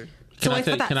ringy. saying.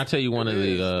 Can I tell you one of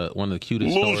the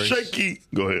cutest A little stories? shaky.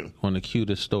 Go ahead. One of the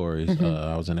cutest stories.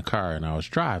 I was in a car and I was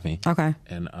driving. Okay.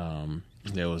 And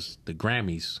there was the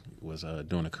Grammys was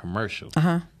doing a commercial.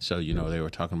 So you know they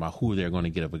were talking about who they're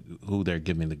going to who they're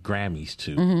giving the Grammys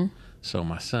to. So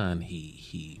my son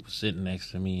he was sitting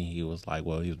next to me. And he was like,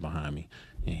 well, he was behind me,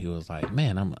 and he was like,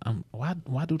 man, I'm why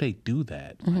do they do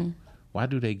that? Like, why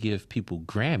do they give people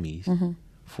Grammys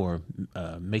for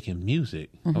making music?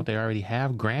 Don't they already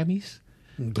have Grammys?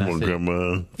 Come on,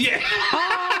 Grandma. Yeah.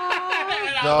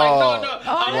 No.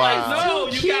 I'm like, no,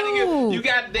 That's you so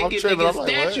gotta I'm get tripping. I'm like,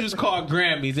 statues called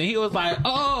Grammys. And he was like,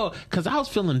 oh, because I was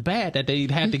feeling bad that they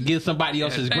had to give somebody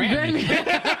else's Grammy. Oh,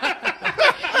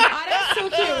 that's so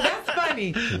cute. That's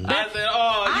funny. I said,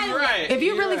 oh, you're right. If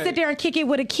you really sit there and kick it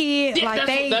with a kid, Yeah, like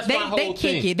that's my they whole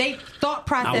kick thing. it. They thought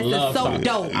process I love is so talking.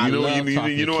 dope. I You know, love talking to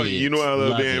you know what? kids. You know, I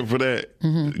love Dan it. for that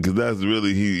because that's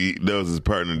really that was his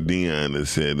partner Dion that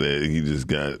said that he just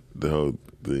got the whole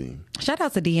thing. Shout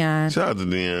out to Dion. Shout out to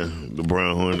Dion, the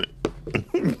Brown Hornet.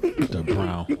 The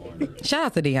Brown. Shout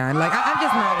out to Dion. Like I'm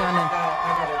just not gonna.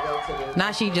 I gotta go to the.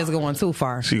 Now she just going too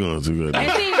far. She going too good.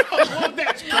 And she, you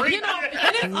know,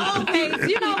 and it's all things,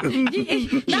 you know.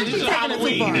 Now she's taking it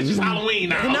too far. It's just Halloween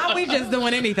now. Now we just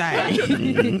doing anything.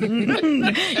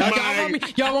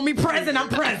 y'all want me present? I'm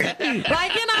present.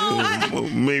 Like you know.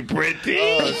 Me pretty.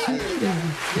 There we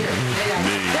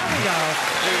go.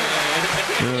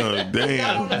 Oh, Not on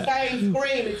damn. the same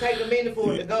screen. It take a minute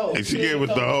for it to go. And she gave us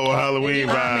the whole Halloween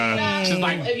vibe. Just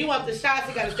like If you want the shots,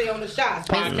 you gotta stay on the shots.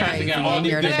 podcasting got all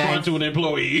these Here today. disgruntled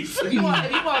employees. If you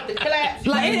want the claps,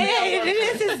 Like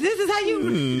this is how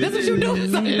you. This is what you do.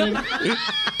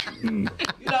 you know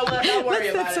what? Don't worry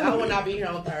about it. I will not be here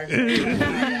on Thursday. Damn.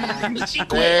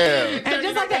 And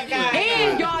just like that.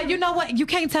 And y'all, you know what? You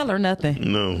can't tell her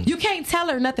nothing. No. You can't tell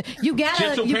her nothing. You gotta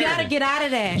Gentle parenting. get out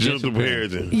of that. Gentle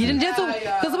parenting.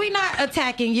 Because we not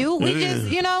attacking you. We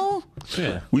just, you know,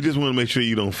 Yeah. We just want to make sure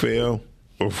you don't fail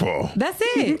or fall. that's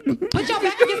it. Put your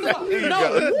back against the wall.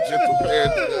 No, Gentle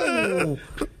parenting.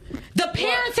 the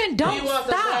parenting Do you don't want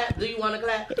to stop. clap? Do you want to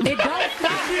clap? It don't stop.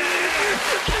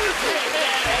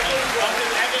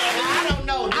 I don't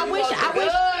know. I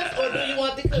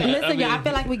y'all. I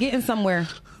feel like we're getting somewhere.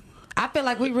 I feel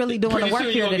like we really doing the work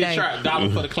here today.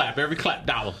 $1 for the clap. Every clap,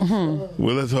 $1.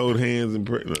 Well, let's hold hands and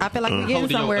pray. I feel like we're getting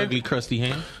Holding somewhere. your ugly, crusty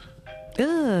hand.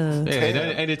 Ugh.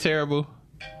 Hey, ain't it terrible?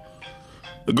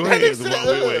 Go ahead.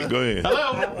 Wait. Go ahead.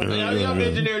 Hello? Y'all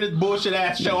engineering this bullshit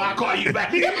ass show. I'll call you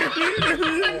back. Yeah.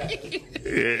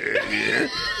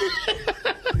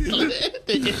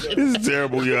 This is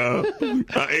terrible, y'all.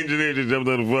 Our engineer just jumped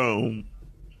on the phone.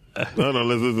 Hold on,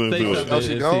 let's listen to it. Oh,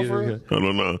 she gone for it? Hold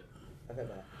on, no.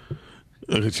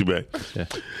 I'll get you back.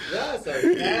 Y'all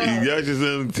just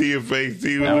sent to your face.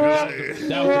 See what That was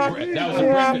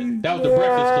the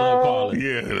Breakfast Club calling.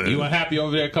 Yeah. You unhappy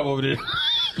over there? Come over there.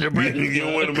 You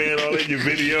don't want a man all in your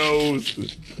videos,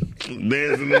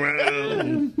 dancing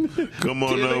around. Come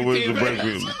on over to the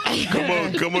breakfast.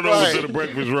 Come on over to the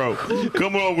breakfast row.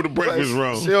 Come on over to the breakfast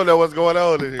row. She don't know what's going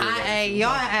on in here.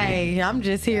 I'm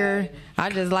just here. I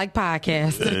just like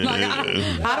podcasting. Like,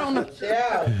 I don't know.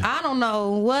 I don't know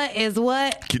what is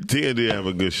what. Tia did have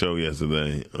a good show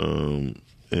yesterday, and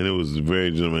it was a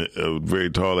very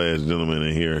tall ass gentleman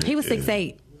in here. He was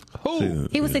 6'8". Who?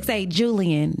 He was 6'8".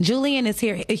 Julian is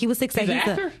here. He was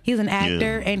 6'8". He's an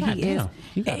actor, and God he damn.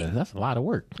 is. That's a lot of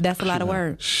work. That's a lot of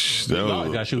work.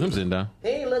 Y'all gotta shoot him sitting down. He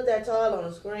ain't look that tall on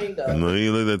the screen though. No, he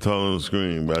ain't look that tall on the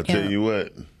screen, but I tell you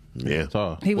what, yeah.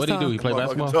 Tall. He was What do he do? tall. He play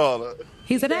basketball? Taller.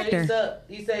 He's an actor.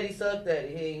 He said he sucked at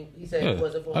it. He said it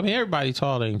wasn't for I mean, everybody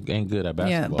tall ain't good at Yeah,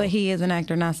 basketball. but he is an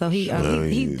actor now, so he's Is a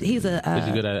he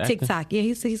good at acting? TikTok. Yeah,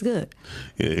 he's good.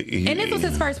 Yeah, And this was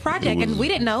his first project, and we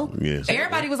didn't know. Yes.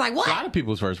 Everybody was like, a lot "What?" of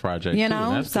people's first project. You too.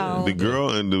 know, That's so The girl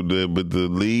and the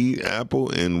lead Apple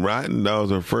and Rotten, that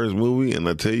was her first movie, and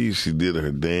I tell you, she did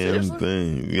her damn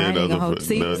thing. Yeah, I ain't that was gonna her hold. first.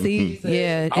 See,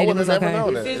 yeah, I and it would was have never okay.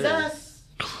 known This is that. us.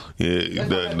 Yeah,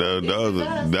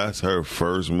 that's her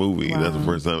first movie. Wow. That's the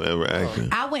first time ever acting.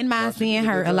 I wouldn't mind seeing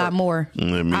her a lot more.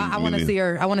 I want to see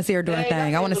her. I want to see her do her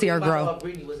thing. I want to see her grow.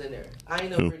 Brittany was in there. I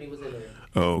didn't know Brittany was in there.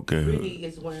 Oh, okay. Brittany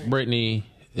is wearing. Brittany,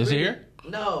 is he here?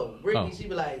 No, Brittany. Oh. She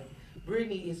be like,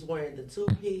 Brittany is wearing the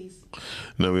 2-piece.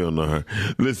 No, we don't know her.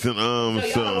 Listen,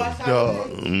 So y'all watch how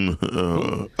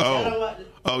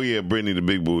oh yeah, Brittany the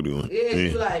big booty one. Yeah, she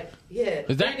be like, yeah.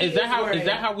 Is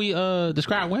that how we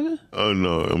describe women? Oh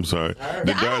no, I'm sorry. The I don't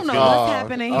dark know skin. what's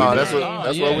happening. That's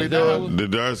yeah, what we is that how doing. The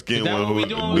dark skin Is that one. what we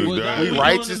doing? We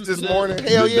righteous this morning?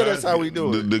 Hell yeah, that's how we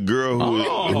do it. The girl who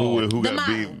The got mom.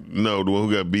 beat. No, the one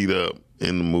who got beat up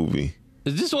in the movie.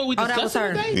 Is this what we Oh, that discussed was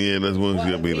her. today? Yeah, that's one who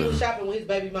got beat He was up. shopping with his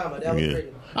baby mama. That was Yeah.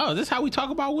 Brittany. Oh, is this how we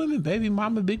talk about women? Baby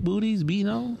mama, big booties, beating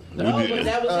on? No, but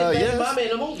that was his baby yes. mama in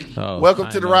the movie. Oh, Welcome I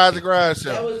to the know. Rise and Grind That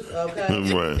show. was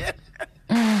okay. Right.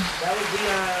 That was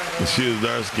Deion. She was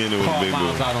dark skinned and was Call big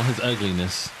Miles booty. out on his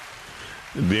ugliness.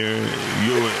 Darren,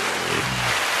 you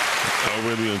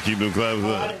already gonna keep them claps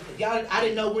up. I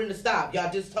didn't know when to stop. Y'all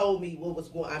just told me what was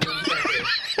going on.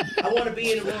 I want to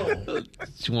be in the room.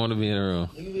 She want to be in the room.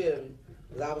 You feel me?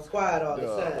 'Cause I was quiet all the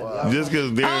time. Y'all Just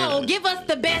because Darren, Oh, give us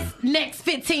the best next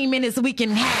 15 minutes we can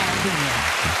have.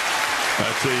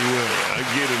 I tell you what, I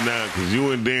get it now because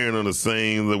you and Darren on the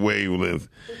same wavelength.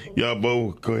 Y'all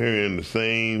both coherent the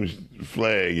same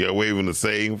flag. Y'all waving the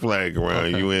same flag around.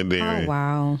 Okay. You and Then. Darren. Oh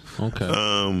wow.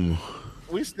 Okay.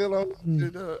 We still on.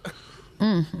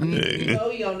 Hey. know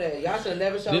he on there. Y'all should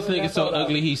never show This him nigga that so photo.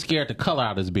 ugly he's scared to color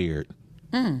out his beard.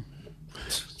 I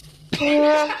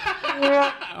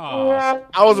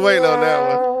was waiting on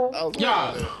that one.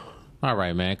 Y'all. All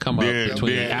right, man. Come up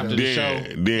between after the show.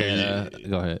 Darren,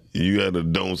 Go ahead. you got a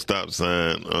don't stop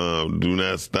sign, do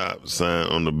not stop sign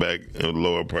on the back,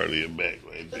 lower part of your back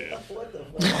right there. What the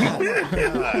fuck? Wow,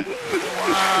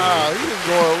 he was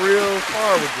going real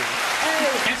far with this.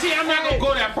 And see, I'm not gonna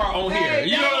go that far on here.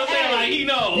 You know what I'm saying? Like he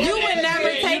knows. You would never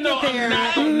take you know, it there.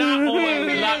 I'm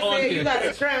not on You here. got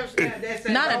a tramp stamp that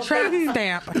says Not a don't trap stop.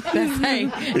 stamp that say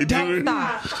don't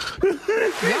stop.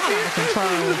 Y'all out of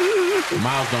control.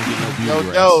 Miles don't get no Yo,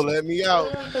 beauty yo, rest. let me out.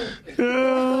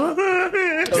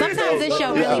 Sometimes this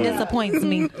show really disappoints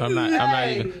me. I'm not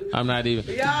even.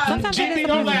 Sometimes it GP, don't disappoints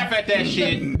me. laugh at that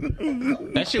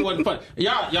shit. That shit wasn't funny.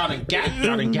 Y'all done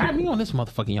got me on this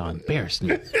motherfucking. Y'all embarrassed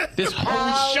me. This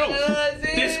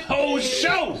whole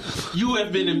show, you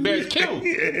have been embarrassed. Kill.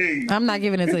 I'm not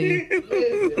giving it to you.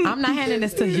 I'm not handing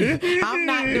this to you. I'm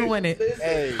not doing it.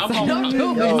 Hey, Don't do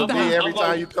yo, it. B, every Stop.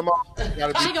 time you come on, you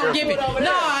gotta be She gonna give it. careful.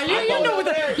 Nah, you know what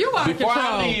the, you out of Before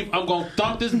control. I leave, I'm gonna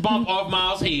thump this bump off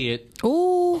Miles' head.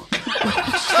 Ooh.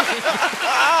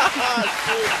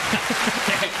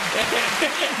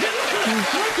 I'm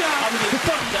gonna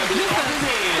thump that bitch off his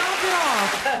head. Stop it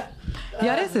off.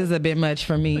 Yeah, this is a bit much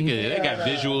for me. Yeah, they got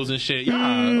visuals and shit.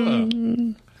 Yeah,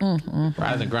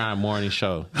 Rise and Grind morning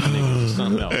show. Niggas is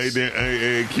something else.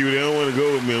 Hey, Q, they don't want to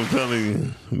go with me. I'm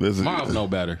telling you. Miles know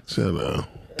better. Shut up.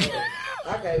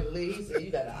 I can't believe he said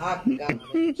you got an octagon.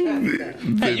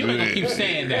 Hey, you ain't gonna keep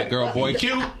saying that, girl, boy.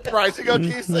 Q, Right, she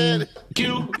gonna keep saying it.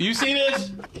 Q, you see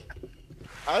this?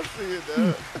 I see it,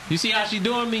 dog. You see how she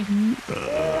doing me?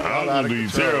 I'm gonna be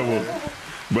terrible,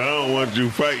 but I don't want you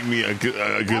fighting me. I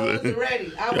wasn't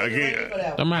ready. I wasn't ready for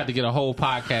that I'm gonna have to get a whole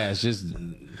podcast just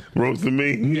roasting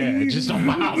me. yeah, just on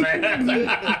Miles'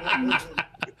 ass.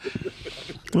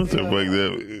 What's up like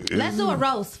that? Let's do a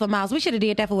roast for Miles. We should have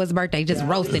did that for his birthday. Just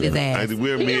roasted his ass.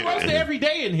 We're He get roasted every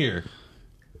day in here.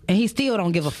 And he still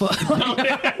don't give a fuck.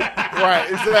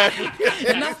 Right, exactly.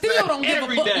 And I still don't give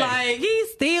Every a fuck. day. Like, he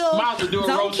still Miles will do a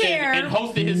don't roast care. and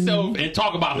host it himself and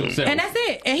talk about himself. And that's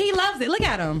it. And he loves it. Look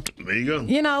at him. There you go.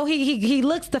 You know, he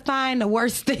looks to find the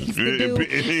worst things to do. And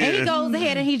he goes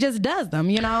ahead and he just does them,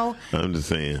 you know. I'm just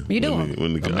saying. You do 'em.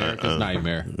 America's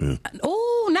Nightmare.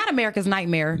 Ooh, not America's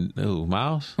Nightmare. Ooh,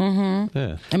 Miles? Mm-hmm.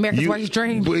 Yeah. America's Worst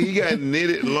Dream. But he got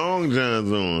knitted long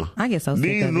johns on. I get so sick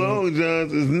These of it. long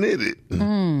johns is knitted.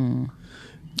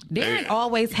 Darren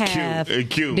always have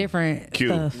different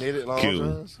stuff. Knitted long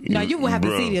johns? No, you will have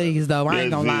to see these though. I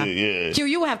ain't gonna lie. Yeah. Q,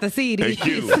 you will have to see these.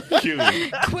 Q.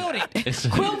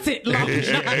 Quilted long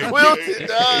johns. Quilted,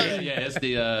 dog. Yeah, it's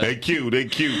the They cute. They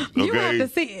cute. Okay. You have to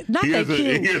see it. Not He that has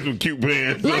cute. he has some cute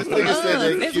pants. Like some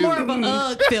Uggs. It's more of an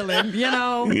Ugg feeling, you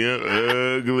know. Yeah,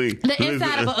 ugly. The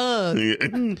inside of an Ugg.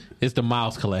 Yeah. it's the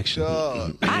Miles collection.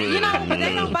 Dog. You know, but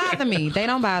they don't bother me. They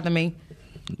don't bother me.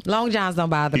 Long johns don't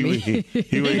bother me. He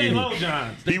They went- long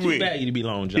johns. They he too went- baggy to be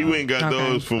long He johns. went and got Okay.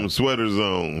 those from Sweater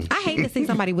Zone. I hate to see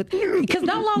somebody with because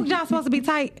no long johns supposed to be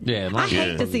tight. Yeah, long I hate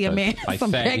johns to see a man like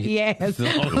some saggy. baggy ass.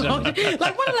 Long johns.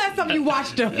 Like when the last time you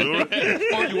watched them? or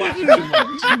you watch it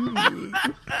too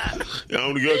much. I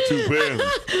only got 2 pairs.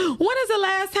 When is the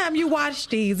last time you watched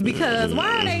these? Because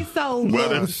why are they so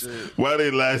loose? Why they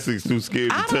elastics too scared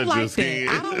to I touch don't your like skin?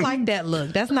 that. I don't like that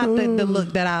look. That's not the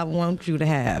look that I want you to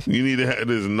have. You need to have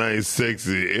this nice,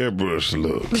 sexy airbrush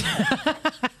look.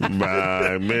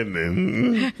 By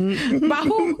Menon. By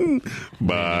who?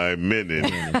 By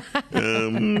Menon.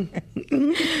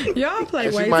 Y'all play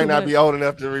And way she might too not much. be old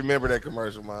enough to remember that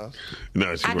commercial, Miles.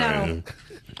 No, she I right. know.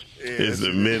 It's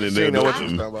a Menon. She know what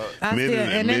you talking about. I still,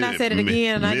 and then I said it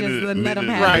again, and I just let them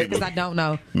have it because I don't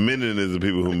know. Menon is the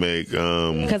people who make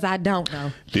Because I don't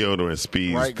know. deodorant,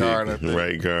 speed Right stick, guard, I think.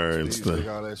 right guard and Speed stuff. stick,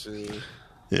 all that shit.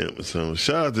 Yeah, so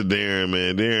shout out to Darren,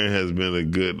 man. Darren has been a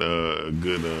good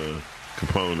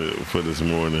component for this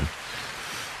morning.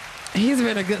 He's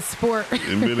been a good sport. It's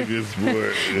been a good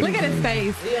sport. Look at his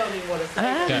face. He don't even want to say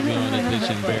Got me on this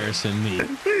bitch embarrassing me.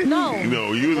 No,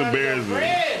 No, you was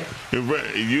embarrassing. You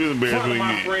was embarrassed One of when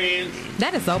my you. friends,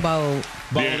 that is so bold.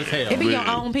 bold as hell. It be your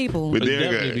own people. But It Darren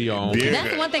definitely got, be your own. Darren That's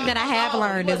got- one thing that I have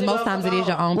learned is most times it is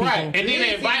your own people. Right, and then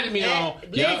they invited me on.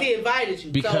 Lizzie invited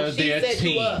you. Because so she they're a set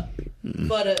team. you up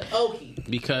for the Okie.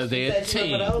 Because they're a Set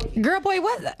you up for the team. Okie. Girl, boy,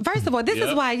 what? First of all, this is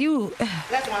Yep. why you.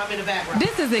 That's why I'm in the background.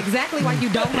 This is exactly why you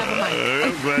don't have a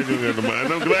mic. I'm glad you got the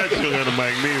mic. I'm glad you don't got the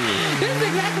mic neither. This is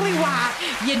exactly why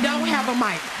you don't have a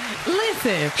mic.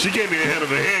 Listen, She can't even handle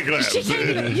the hand claps. she can't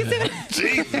even. You see,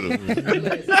 Jesus.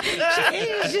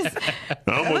 it's just.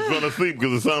 I almost fell asleep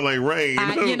because it sounded like rain.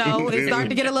 You know, it's starting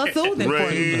to get a little soothing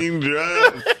for you.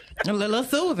 Raindrops. A little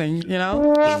soothing, you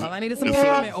know. All I need is some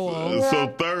peppermint oil. So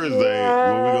Thursday,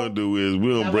 what we're gonna do is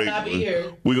we're gonna I will break. not be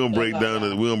here. We're gonna break down.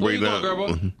 We're gonna Where break you going, girl, boy?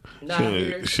 down. Nah,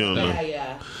 here. She don't know.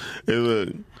 Yeah. Hey, look,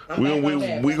 I'm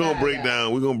back. we gonna break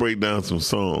down. We're gonna break down some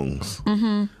songs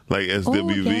like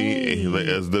SWV, Ooh, like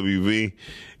SWV.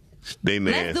 They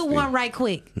nasty. Let's do one right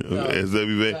quick.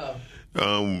 SWV.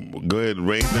 Go ahead,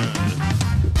 Rain Down.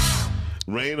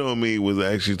 Rain on Me was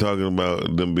actually talking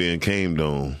about them being came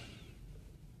on.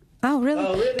 Oh, really?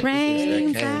 Oh, really?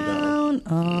 Rain That came down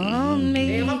on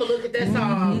me. Damn, I'm gonna look at that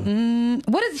song.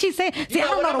 What is she saying? See, I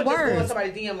don't know the words.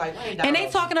 Somebody DM like, Rain down And they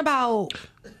on talking about,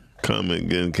 Comment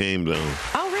getting came down.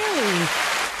 oh,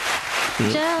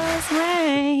 really? Just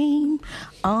rain.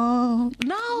 Oh,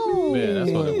 no. Yeah,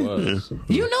 that's what it was.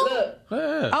 You knew? Look.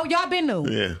 Yeah. Oh, y'all been new.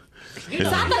 Yeah. So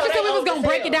I thought you said we was going to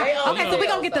break it down. Okay, so we're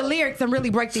going to get the lyrics and really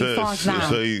break these songs down.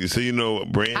 So you know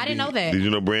Brandy? I didn't know that. Did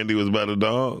you know Brandy was about a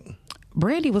dog?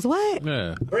 Brandy was what?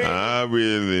 Yeah. I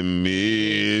really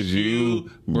miss you,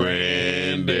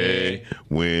 Brandy.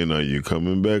 When are you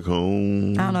coming back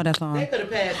home? I don't know that song. They could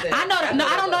have passed that. I know that. No,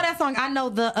 I don't know that song. I know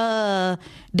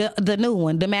the new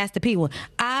one, the Master P one.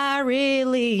 I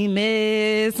really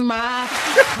miss my.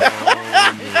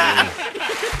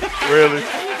 Really?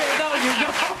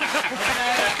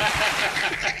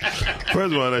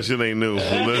 First of all, that shit ain't new.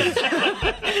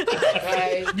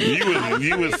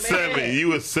 You was 7. You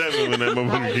was 7 when that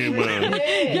motherfucker came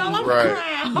out. Yo, I'm crying.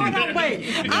 Hold on,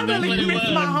 wait. I really miss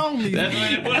my homies.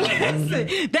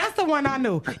 Listen, that's the one I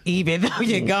knew. Even though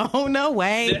you're gone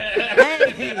away.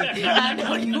 Hey, I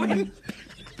know you ain't.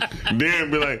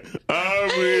 Darren be like, I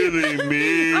really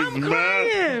miss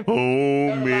my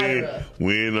homie.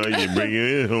 When are you bringing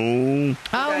it home?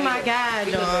 Oh my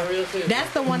God, dog.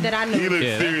 That's the one that I knew. He looks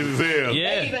serious as hell.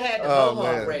 They even had the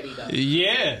mohawk ready though.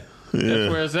 Yeah.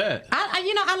 That's where it's at.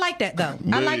 I like that though.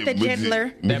 I like the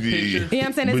gentler. That picture. You know what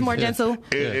I'm saying? It's more gentle.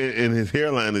 And his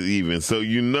hairline is even, so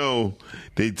you know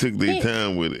they took their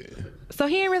time with it. So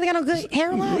he ain't really got no good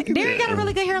hairline. Darren got a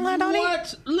really good hairline, don't he?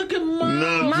 What? Look at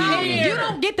Miles. Miles, you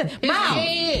don't get the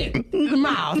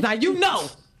Miles. Now you know.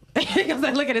 Because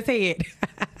I look at his head.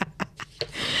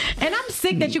 And I'm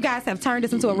sick that you guys have turned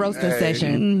this into a roasting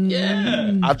session.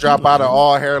 Yeah. I drop out of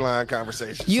all hairline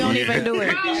conversations. You don't even do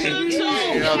it.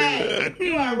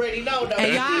 You already know though.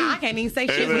 And y'all, I can't even say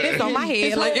shit with this on my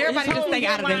head. Like everybody just stay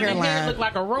out of the hairline. Look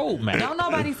like a road man. Don't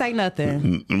nobody say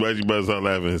nothing. Reggie better start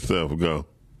laughing himself. Go.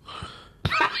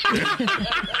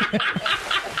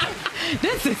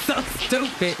 This is so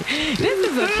stupid. This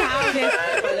is a childish.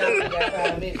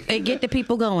 And get the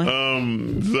people going.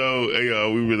 So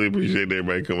we really appreciate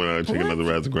everybody coming out and checking out the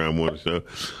Rise and Grind Morning Show.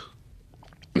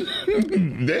 Damn,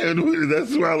 that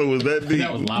swallow was that deep.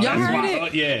 That was loud. Y'all heard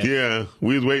it? Yeah,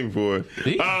 we was waiting for it.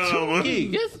 I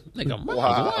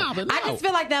just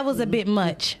feel like that was a bit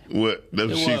much. What? That's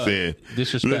what she's saying.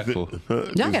 Disrespectful.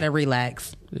 Y'all gotta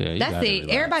relax. Yeah, that's it.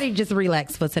 Relax. Everybody just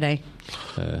relax for today.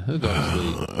 Who's going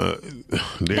to sleep?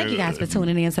 Thank you guys for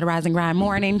tuning in to the Rise and Grind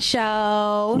Morning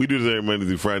Show. We do this every Monday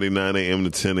through Friday, 9 a.m. to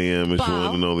 10 a.m. It's your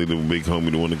one and only the big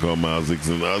homie, the one they call Miles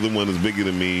Dixon. The other one is bigger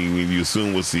than me. When you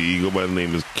soon will see. He go by the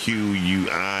name is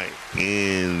QUINC.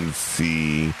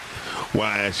 Why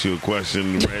I ask you a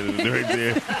question right there?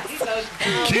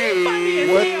 Q,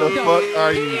 what the fuck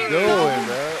are you doing,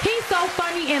 man? He's so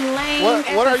funny and lame.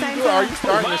 What are you doing? Are you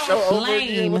starting the show over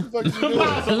again? What the fuck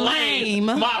are you doing? Lame.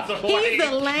 He's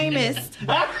the lamest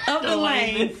of the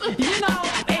lame. You know,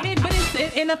 but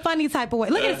it's in a funny type of way.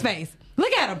 Look at his face.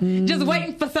 Look at him. Just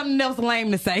waiting for something else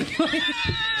lame to say.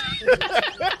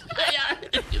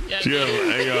 Chill.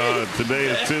 Hey, today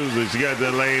is Tuesday. She got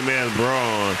that lame ass bra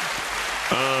on.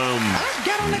 I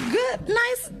got on a good,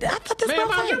 nice. I thought this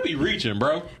man, you be reaching,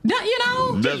 bro. You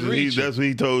know, that's what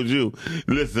he told you.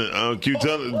 Listen, Q,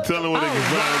 tell them where they can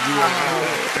find you.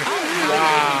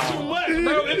 Too much,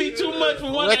 bro. It be too much for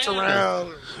one. Reach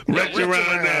around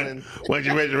now. Once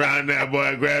you reach around now,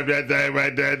 boy, grab that thing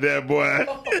right there, boy.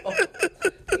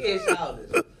 He is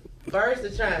shoulders. First the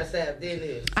trying sap, then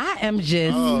this. I am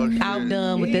just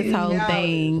outdone with this whole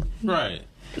thing. Right.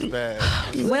 Bad.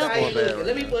 Well,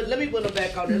 let me put him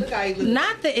back on there. Look how he looks.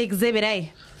 Not the Exhibit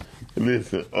A.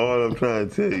 Listen, all I'm trying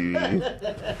to tell you is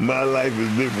my life is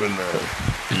different now.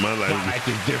 My life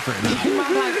is different now. My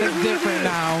life is different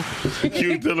now.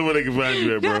 Q, tell them where they can find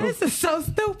you at, bro. Yo, this is so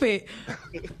stupid.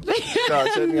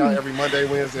 Check me out every Monday,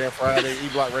 Wednesday, and Friday.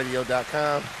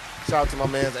 eblockradio.com. Shout out to my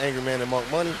man's Angry Man and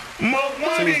Monk Money. Monk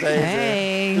Money!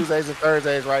 Tuesdays and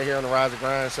Thursdays right here on the Rise and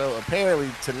Grind Show. Apparently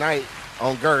tonight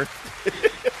on Girth.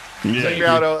 Check me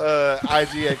out on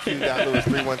IG at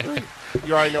Q.Lewis313.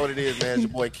 You already know what it is, man. It's your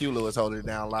boy Q Lewis holding it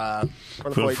down live.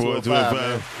 From the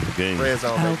 4205. Red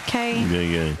Zone. Okay.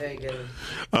 Gang.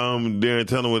 Darren,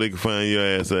 tell them where they can find your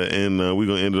ass at. And we're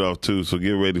going to end it off, too. So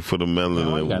get ready for the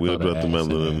melanin. We'll drop the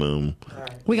melanin.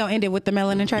 We're going to end it with the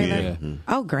melanin trailer? Yeah.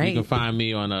 Oh, great. You can find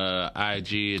me on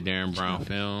IG at Darren Brown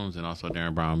Films and also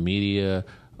Darren Brown Media.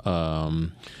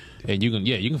 And you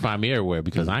can find me everywhere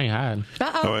because I ain't hiding.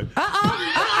 All right.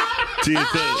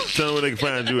 Tell them where they can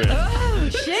find you at. Oh,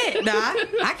 shit, nah.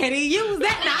 I can't even use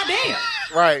that. Nah, damn.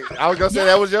 Right. I was going to say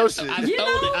that was your shit. I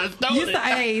stole it.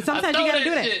 Hey, sometimes you got to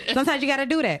do that. Sometimes you got to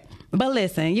do that. But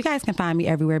listen, you guys can find me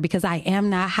everywhere because I am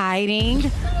not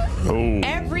hiding. Oh.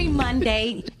 Every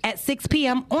Monday at 6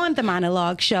 p.m. on The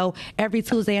Monologue Show. Every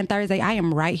Tuesday and Thursday, I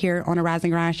am right here on the Rise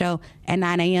and Grind Show at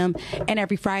 9 a.m. And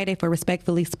every Friday for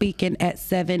Respectfully Speaking at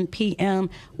 7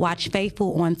 p.m. Watch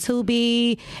Faithful on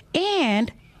Tubi.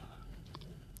 And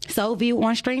Soul View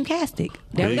on Streamcastic.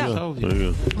 There we go.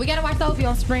 We gotta watch Soul View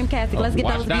on Streamcastic. Let's get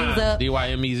those views up.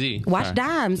 DYMEZ. Watch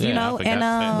Dimes, you know,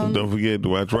 and don't forget to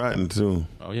watch Rotten too.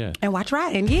 Oh yeah. And watch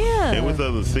Rotten, yeah. And what's the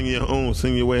other? Sing Your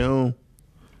Way Home.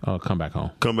 Oh, Come Back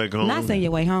Home. Come Back Home. Not Sing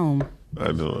Your Way Home.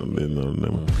 I didn't know.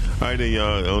 Never. All right then,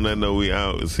 y'all. On that note, we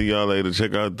out. See y'all later.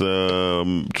 Check out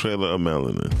the trailer of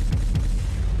Melanin.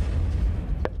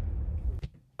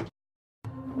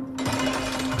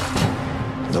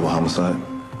 Double homicide?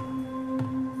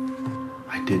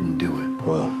 I didn't do it.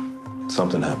 Well,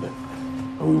 something happened.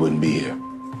 or we wouldn't be here.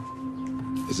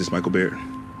 Is this Michael Baird?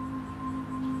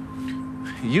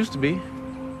 He used to be.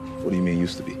 What do you mean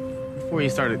used to be? Before he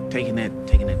started taking that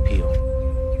pill.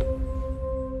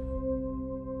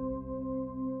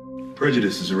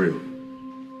 Prejudice is real.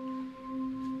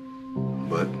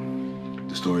 But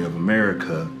the story of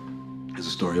America is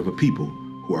a story of a people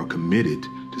who are committed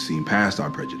to seeing past our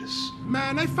prejudice.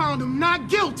 Man, they found him not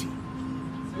guilty.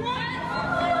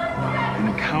 An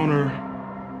encounter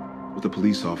with a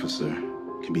police officer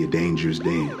can be a dangerous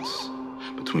dance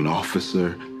between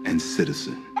officer and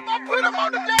citizen. I'm gonna put him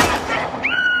on the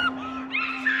dance.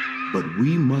 But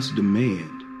we must demand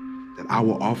that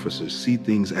our officers see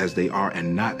things as they are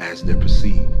and not as they're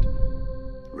perceived.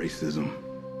 Racism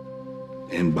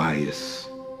and bias,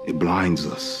 it blinds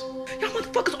us. Y'all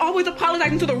motherfuckers always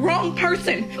apologizing to the wrong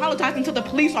person. Apologizing to the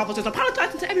police officers,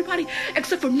 apologizing to everybody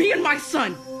except for me and my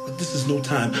son. But this is no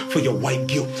time for your white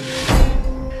guilt.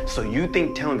 So you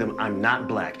think telling them I'm not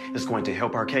black is going to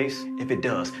help our case? If it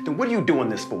does, then what are you doing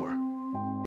this for?